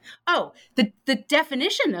that. Oh, the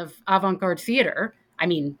definition of avant-garde theater, I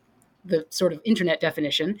mean, the sort of internet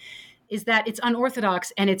definition, is that it's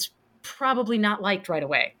unorthodox and it's probably not liked right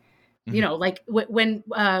away. Mm-hmm. Like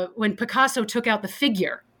when Picasso took out the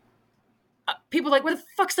figure, people were like, what the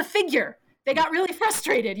fuck's the figure? They got really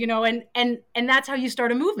frustrated, and that's how you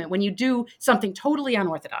start a movement, when you do something totally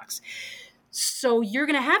unorthodox. So you're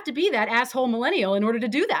going to have to be that asshole millennial in order to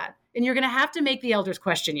do that. And you're going to have to make the elders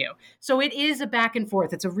question you. So it is a back and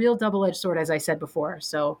forth. It's a real double-edged sword, as I said before.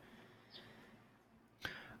 So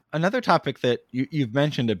another topic that you've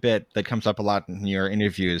mentioned a bit that comes up a lot in your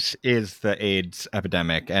interviews is the AIDS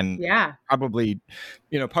epidemic. And probably,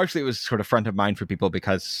 partially it was sort of front of mind for people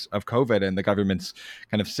because of COVID and the government's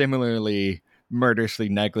kind of similarly murderously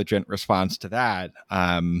negligent response to that.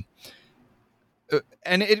 And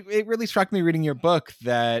it really struck me reading your book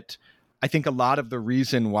that I think a lot of the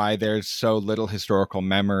reason why there's so little historical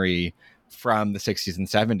memory from the 60s and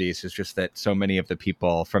 70s is just that so many of the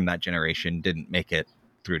people from that generation didn't make it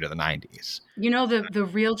through to the 90s. The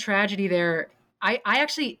real tragedy there, I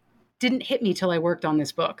actually didn't hit me till I worked on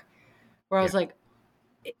this book, where I was like,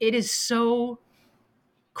 it is so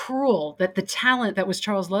cruel that the talent that was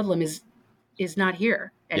Charles Ludlam is not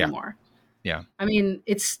here anymore. Yeah. I mean,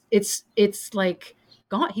 it's like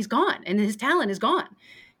gone. He's gone and his talent is gone.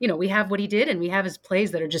 We have what he did and we have his plays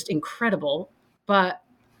that are just incredible, but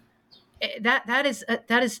that is,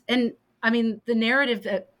 and I mean, the narrative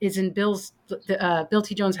that is in Bill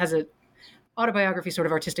T. Jones has an autobiography, sort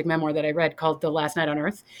of artistic memoir that I read called The Last Night on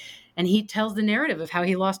Earth. And he tells the narrative of how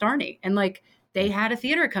he lost Arnie and like they had a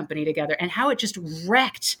theater company together and how it just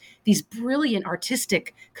wrecked these brilliant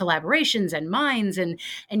artistic collaborations and minds. And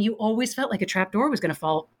you always felt like a trapdoor was going to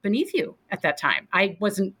fall beneath you at that time. I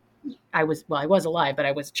was alive, but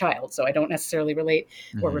I was a child, so I don't necessarily relate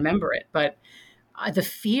or remember it. But the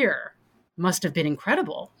fear must have been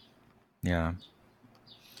incredible. Yeah.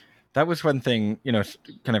 That was one thing,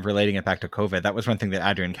 kind of relating it back to COVID. That was one thing that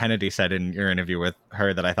Adrienne Kennedy said in your interview with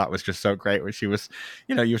her that I thought was just so great, where she was,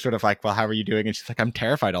 you were sort of like, well, how are you doing? And she's like, I'm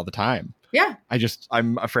terrified all the time. Yeah.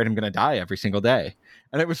 I'm afraid I'm going to die every single day.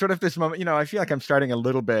 And it was sort of this moment, I feel like I'm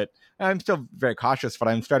still very cautious, but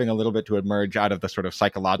I'm starting a little bit to emerge out of the sort of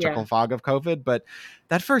psychological fog of COVID. But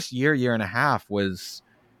that first year and a half was,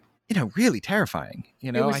 really terrifying.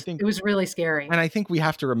 I think it was really scary. And I think we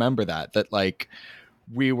have to remember that like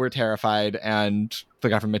we were terrified and the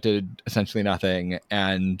government did essentially nothing.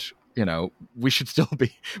 And, we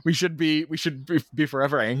should be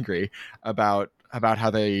forever angry about how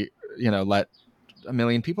they, let 1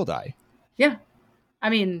 million people die. Yeah. I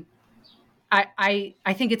mean, I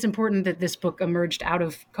think it's important that this book emerged out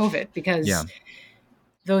of COVID because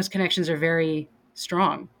those connections are very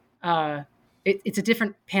strong. It's a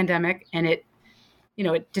different pandemic and it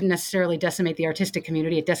didn't necessarily decimate the artistic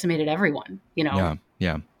community. It decimated everyone,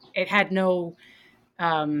 Yeah. It had no,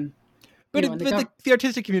 but the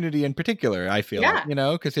artistic community in particular, I feel,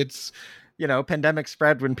 because it's, pandemic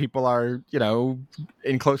spread when people are,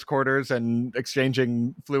 in close quarters and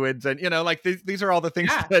exchanging fluids and, like these are all the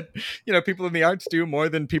things that, people in the arts do more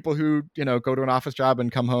than people who, go to an office job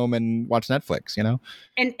and come home and watch Netflix,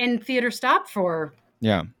 And theater stopped for,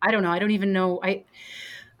 I don't know. I don't even know.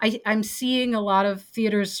 I'm seeing a lot of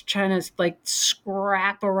theaters trying to like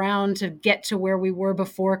scrap around to get to where we were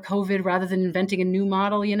before COVID rather than inventing a new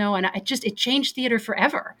model, and it changed theater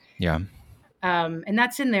forever. Yeah. And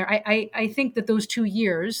that's in there. I think that those 2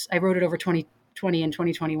 years, I wrote it over 2020 and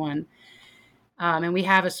 2021. And we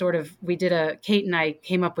have Kate and I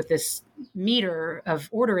came up with this meter of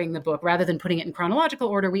ordering the book rather than putting it in chronological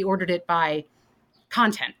order. We ordered it by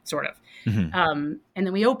content, sort of. Mm-hmm. And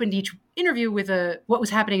then we opened each interview with what was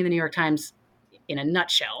happening in the New York Times in a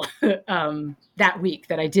nutshell that week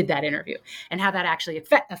that I did that interview and how that actually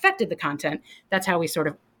affected the content. That's how we sort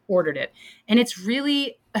of ordered it. And it's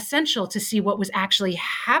really essential to see what was actually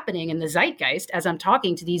happening in the zeitgeist as I'm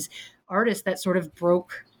talking to these artists that sort of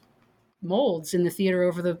broke molds in the theater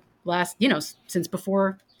over the last, since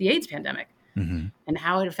before the AIDS pandemic, and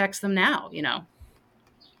how it affects them now,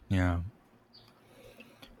 Yeah.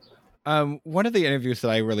 One of the interviews that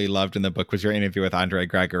I really loved in the book was your interview with Andre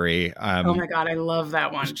Gregory. Oh my God, I love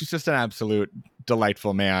that one. He's just an absolute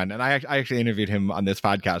delightful man. And I actually interviewed him on this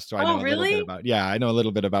podcast. So I know a little bit about, I know a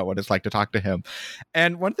little bit about what it's like to talk to him.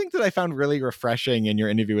 And one thing that I found really refreshing in your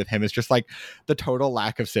interview with him is just like the total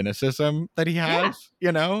lack of cynicism that he has,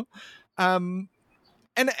 you know? And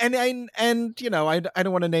you know, I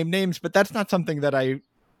don't want to name names, but that's not something that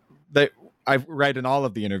I've read in all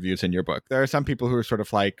of the interviews in your book. There are some people who are sort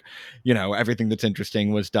of like, you know, everything that's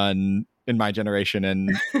interesting was done in my generation,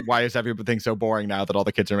 and why is everything so boring now that all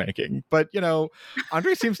the kids are making? But, you know,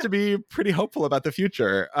 Andre seems to be pretty hopeful about the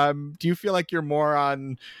future. Do you feel like you're more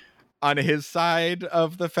on his side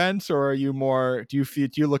of the fence, or are you more, do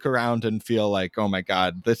you look around and feel like, oh my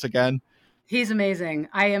God, this again? He's amazing.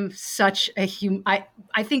 I am such a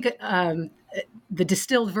I think the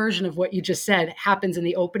distilled version of what you just said happens in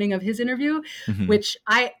the opening of his interview, which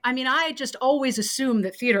I mean, I just always assume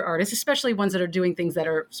that theater artists, especially ones that are doing things that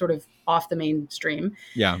are sort of off the mainstream,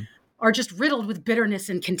 are just riddled with bitterness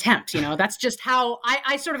and contempt. You know, that's just how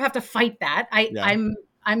I sort of have to fight that.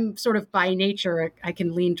 I'm sort of by nature, I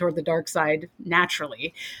can lean toward the dark side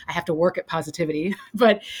naturally. I have to work at positivity.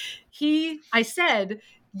 But I said,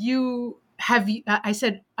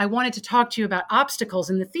 I wanted to talk to you about obstacles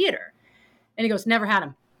in the theater. And he goes, never had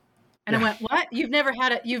them. And I went, what? You've never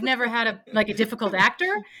had a like a difficult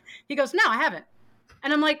actor? He goes, no, I haven't.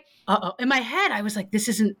 And I'm like, uh-oh. In my head, I was like, this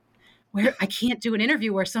isn't where I can't do an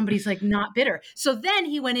interview where somebody's like not bitter. So then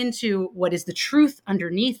he went into what is the truth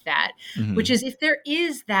underneath that, which is if there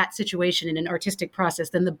is that situation in an artistic process,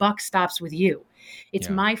 then the buck stops with you. It's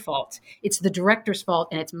my fault. It's the director's fault.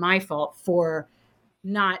 And it's my fault for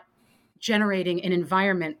not generating an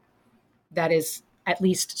environment that is at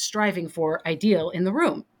least striving for ideal in the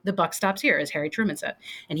room. The buck stops here, as Harry Truman said.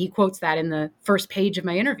 And he quotes that in the first page of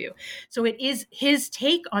my interview. So it is his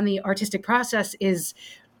take on the artistic process is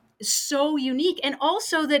so unique. And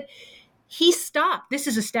also that he stopped. This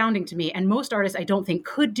is astounding to me. And most artists, I don't think,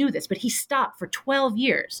 could do this, but he stopped for 12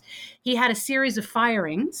 years. He had a series of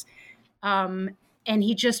firings. And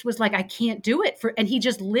he just was like, I can't do it. And he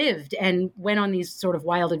just lived and went on these sort of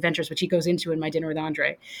wild adventures, which he goes into in My Dinner with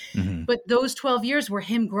Andre. But those 12 years were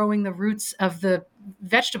him growing the roots of the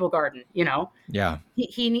vegetable garden, you know? Yeah.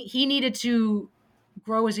 He needed to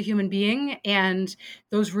grow as a human being, and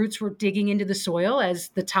those roots were digging into the soil as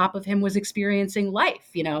the top of him was experiencing life,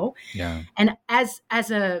 you know? Yeah. And as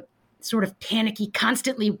a sort of panicky,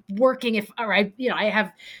 constantly working. I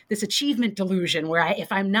have this achievement delusion where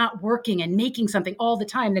if I'm not working and making something all the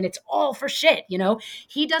time, then it's all for shit, you know?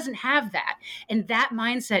 He doesn't have that. And that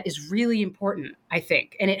mindset is really important, I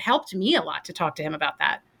think. And it helped me a lot to talk to him about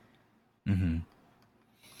that.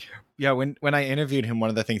 Yeah, when I interviewed him, one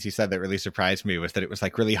of the things he said that really surprised me was that it was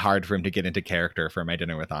like really hard for him to get into character for My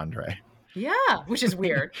Dinner with Andre. Yeah, which is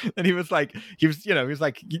weird. And he was like,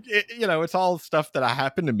 it's all stuff that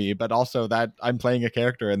happened to me, but also that I'm playing a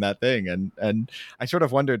character in that thing. And I sort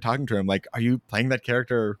of wondered, talking to him, like, are you playing that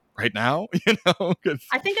character right now? You know,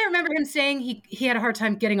 I think I remember him saying he had a hard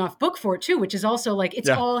time getting off book for it too, which is also like, it's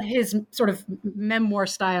all his sort of memoir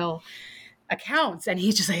style accounts. And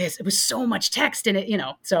he's just like, it was so much text in it, you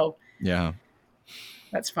know? So yeah,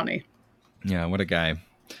 that's funny. Yeah. What a guy.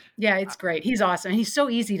 Yeah, it's great. He's awesome. And he's so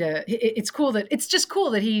easy it's just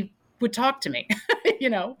cool that he would talk to me, you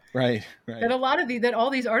know? Right. That all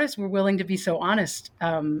these artists were willing to be so honest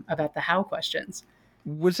about the how questions.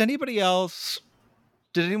 Did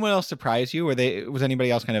anyone else surprise you? Was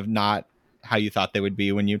anybody else kind of not how you thought they would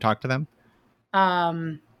be when you talked to them?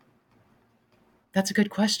 That's a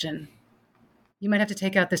good question. You might have to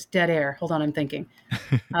take out this dead air. Hold on, I'm thinking.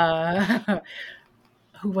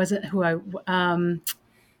 Who was it?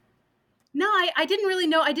 No, I didn't really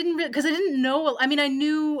know. Because I didn't know. I mean, I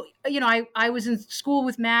knew, you know, I was in school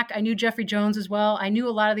with Mac. I knew Jeffrey Jones as well. I knew a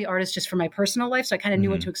lot of the artists just from my personal life. So I kind of knew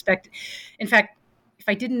what to expect. In fact, if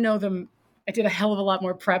I didn't know them, I did a hell of a lot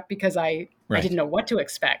more prep because I didn't know what to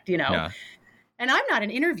expect, you know. Yeah. And I'm not an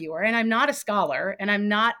interviewer, and I'm not a scholar, and I'm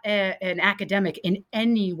not an academic in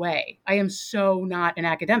any way. I am so not an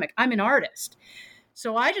academic. I'm an artist.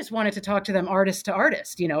 So I just wanted to talk to them artist to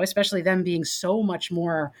artist, you know, especially them being so much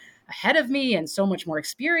more ahead of me and so much more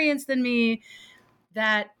experienced than me,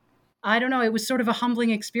 that I don't know, it was sort of a humbling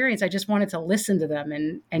experience. I just wanted to listen to them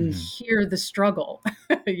and hear the struggle,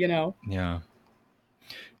 you know? Yeah.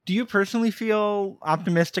 Do you personally feel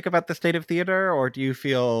optimistic about the state of theater, or do you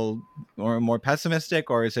feel more pessimistic,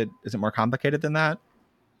 or is it more complicated than that?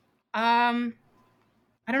 I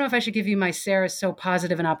don't know if I should give you my Sarah so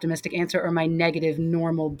positive and optimistic answer or my negative,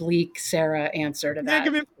 normal, bleak Sarah answer to that. Yeah,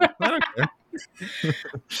 give me, I don't care.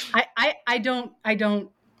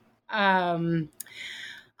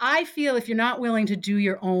 I feel if you're not willing to do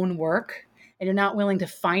your own work and you're not willing to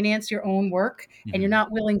finance your own work and you're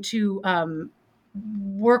not willing to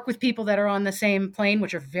work with people that are on the same plane,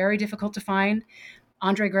 which are very difficult to find.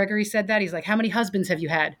 Andre Gregory said that. He's like, how many husbands have you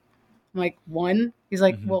had? I'm like, one. He's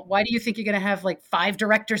like, well, why do you think you're going to have like 5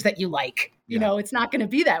 directors that you like? You know, it's not going to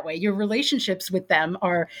be that way. Your relationships with them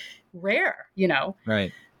are rare, you know?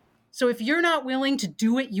 Right. So if you're not willing to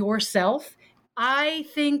do it yourself, I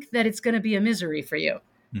think that it's going to be a misery for you.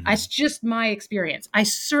 It's just my experience. I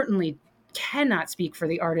certainly cannot speak for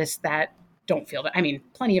the artists that don't feel that. I mean,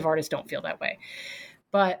 plenty of artists don't feel that way.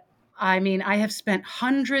 But I mean, I have spent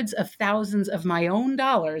hundreds of thousands of my own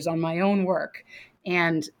dollars on my own work,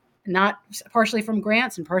 and not partially from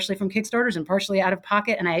grants and partially from Kickstarters and partially out of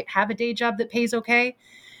pocket. And I have a day job that pays okay,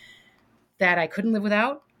 that I couldn't live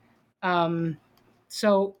without.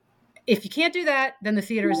 So if you can't do that, then the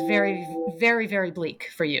theater is very, very, very bleak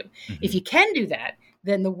for you. If you can do that,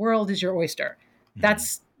 then the world is your oyster.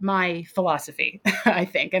 That's my philosophy, I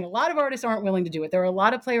think. And a lot of artists aren't willing to do it. There are a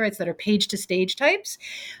lot of playwrights that are page to stage types.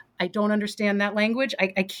 I don't understand that language.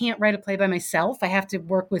 I can't write a play by myself. I have to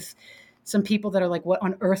work with some people that are like, what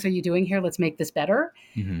on earth are you doing here? Let's make this better.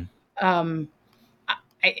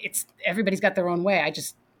 It's everybody's got their own way. I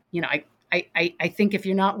just, you know, I think if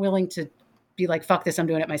you're not willing to be like, fuck this, I'm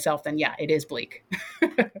doing it myself, then yeah, it is bleak.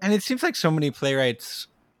 And it seems like so many playwrights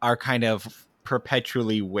are kind of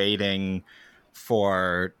perpetually waiting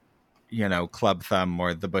for, you know, Club Thumb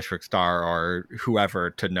or the Bushwick Star or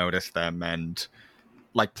whoever to notice them and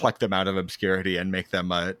like pluck them out of obscurity and make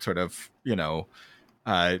them a sort of, you know,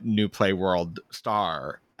 new play world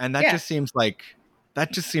star. And that just seems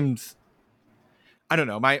I don't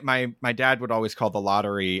know. My dad would always call the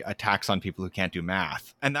lottery a tax on people who can't do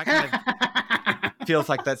math. And that kind of feels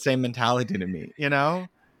like that same mentality to me, you know?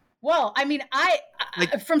 Well, I mean, I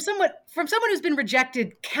from someone who's been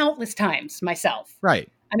rejected countless times myself. Right.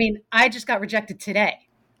 I mean, I just got rejected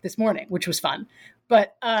this morning, which was fun.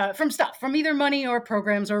 But from either money or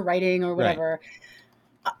programs or writing or whatever.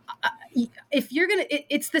 Right. If you're going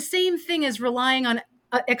to, it's the same thing as relying on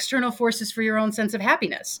external forces for your own sense of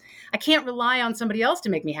happiness. I can't rely on somebody else to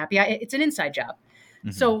make me happy. It's an inside job.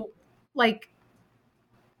 So like,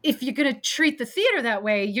 if you're going to treat the theater that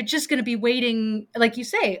way, you're just going to be waiting. Like you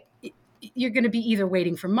say, you're going to be either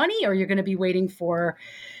waiting for money or you're going to be waiting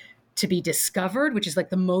to be discovered, which is like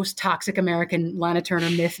the most toxic American Lana Turner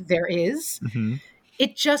myth there is.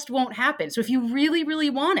 It just won't happen. So if you really, really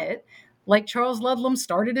want it, like Charles Ludlam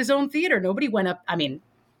started his own theater. Nobody went up. I mean,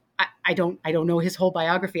 I don't know his whole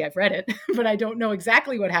biography. I've read it, but I don't know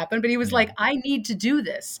exactly what happened. But he was like, I need to do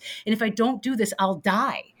this. And if I don't do this, I'll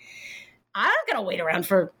die. I'm not going to wait around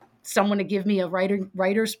for someone to give me a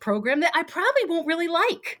writer's program that I probably won't really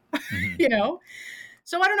like, you know?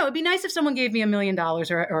 So I don't know. It'd be nice if someone gave me $1 million or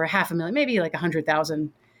 $500,000, maybe like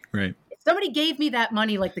 100,000. Right. Somebody gave me that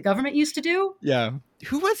money like the government used to do. Yeah.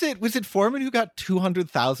 Who was it? Was it Foreman who got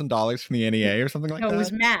 $200,000 from the NEA or something like that? No, it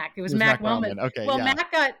was Mac. It was Mac Wellman. Okay. Well, yeah.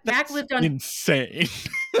 Mac lived on insane.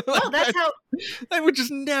 Well, that's how that would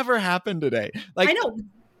just never happen today. Like, I know.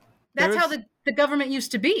 That's how the government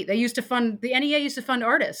used to be. They used to fund, the NEA used to fund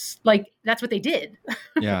artists. Like, that's what they did.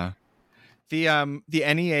 Yeah. The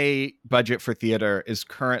NEA budget for theater is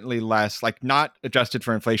currently less, like not adjusted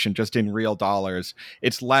for inflation, just in real dollars.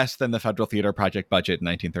 It's less than the Federal Theater Project budget in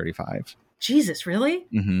 1935. Jesus, really?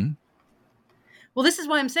 Well, this is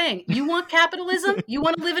why I'm saying, you want capitalism? You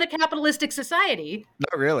want to live in a capitalistic society?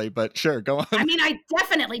 Not really, but sure, go on. I mean, I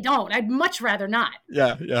definitely don't. I'd much rather not.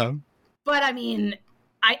 Yeah, yeah. But I mean,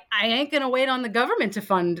 I ain't going to wait on the government to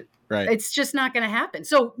fund. Right. It's just not going to happen.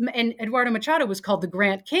 So, and Eduardo Machado was called the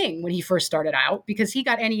Grant King when he first started out because he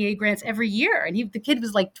got NEA grants every year, and the kid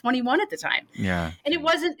was like 21 at the time. Yeah. And it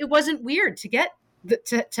wasn't weird to get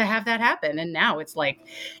to have that happen. And now it's like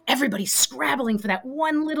everybody's scrabbling for that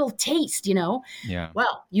one little taste, you know? Yeah.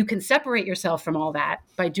 Well, you can separate yourself from all that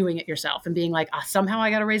by doing it yourself and being like, somehow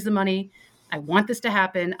I got to raise the money. I want this to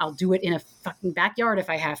happen. I'll do it in a fucking backyard if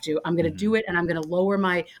I have to. I'm going to do it, and I'm going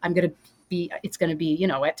to it's going to be, you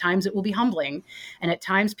know, at times it will be humbling, and at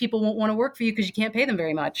times people won't want to work for you because you can't pay them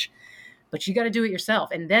very much, but you got to do it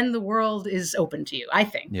yourself. And then the world is open to you, I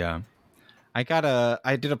think. Yeah. I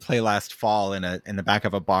did a play last fall in the back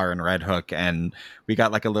of a bar in Red Hook, and we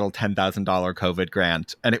got like a little $10,000 COVID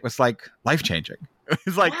grant, and it was like life-changing. It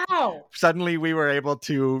was like, wow. Suddenly we were able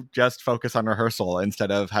to just focus on rehearsal instead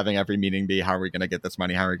of having every meeting be, how are we going to get this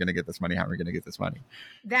money? How are we going to get this money? How are we going to get this money?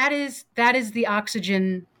 That is the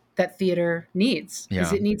oxygen that theater needs,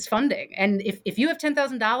 because it needs funding. And if you have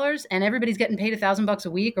 $10,000 and everybody's getting paid $1,000 a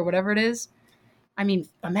week or whatever it is, I mean,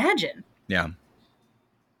 imagine. Yeah.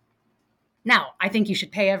 Now, I think you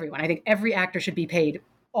should pay everyone. I think every actor should be paid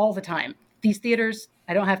all the time. These theaters,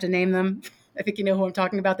 I don't have to name them. I think you know who I'm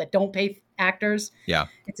talking about, that don't pay actors. Yeah.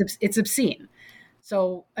 It's obscene.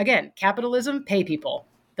 So again, capitalism, pay people.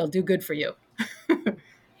 They'll do good for you.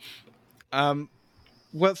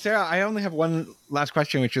 Well, Sarah, I only have one last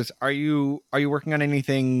question, which is, are you working on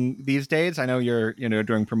anything these days? I know you're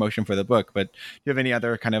doing promotion for the book, but do you have any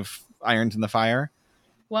other kind of irons in the fire?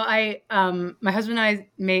 Well, my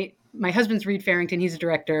husband's Reed Farrington. He's a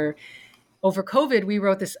director. Over COVID, we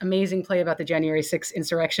wrote this amazing play about the January 6th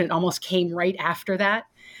insurrection. It almost came right after that.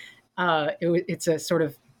 It's a sort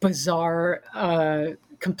of bizarre,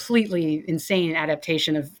 completely insane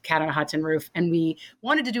adaptation of Cat on a Hot Tin Roof. And we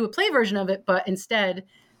wanted to do a play version of it, but instead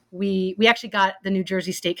we actually got the New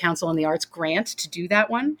Jersey State Council on the Arts grant to do that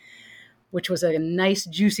one, which was a nice,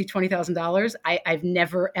 juicy $20,000. I've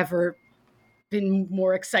never, ever been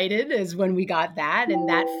more excited as when we got that. And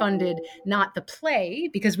that funded not the play,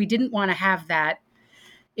 because we didn't want to have that.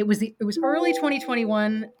 It was early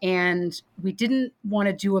 2021, and we didn't want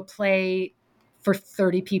to do a play for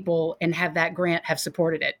 30 people and have that grant have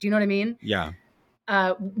supported it. Do you know what I mean? Yeah.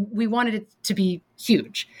 We wanted it to be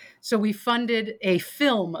huge. So we funded a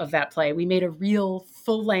film of that play. We made a real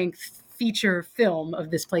full-length feature film of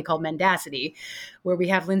this play called Mendacity, where we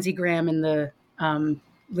have Lindsey Graham in the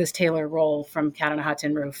Liz Taylor role from Cat on a Hot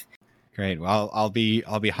Tin Roof. Great. Well, I'll be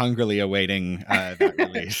hungrily awaiting that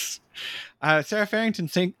release. Sarah Farrington,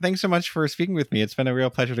 thanks so much for speaking with me. It's been a real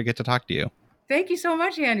pleasure to get to talk to you. Thank you so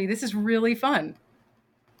much, Andy. This is really fun.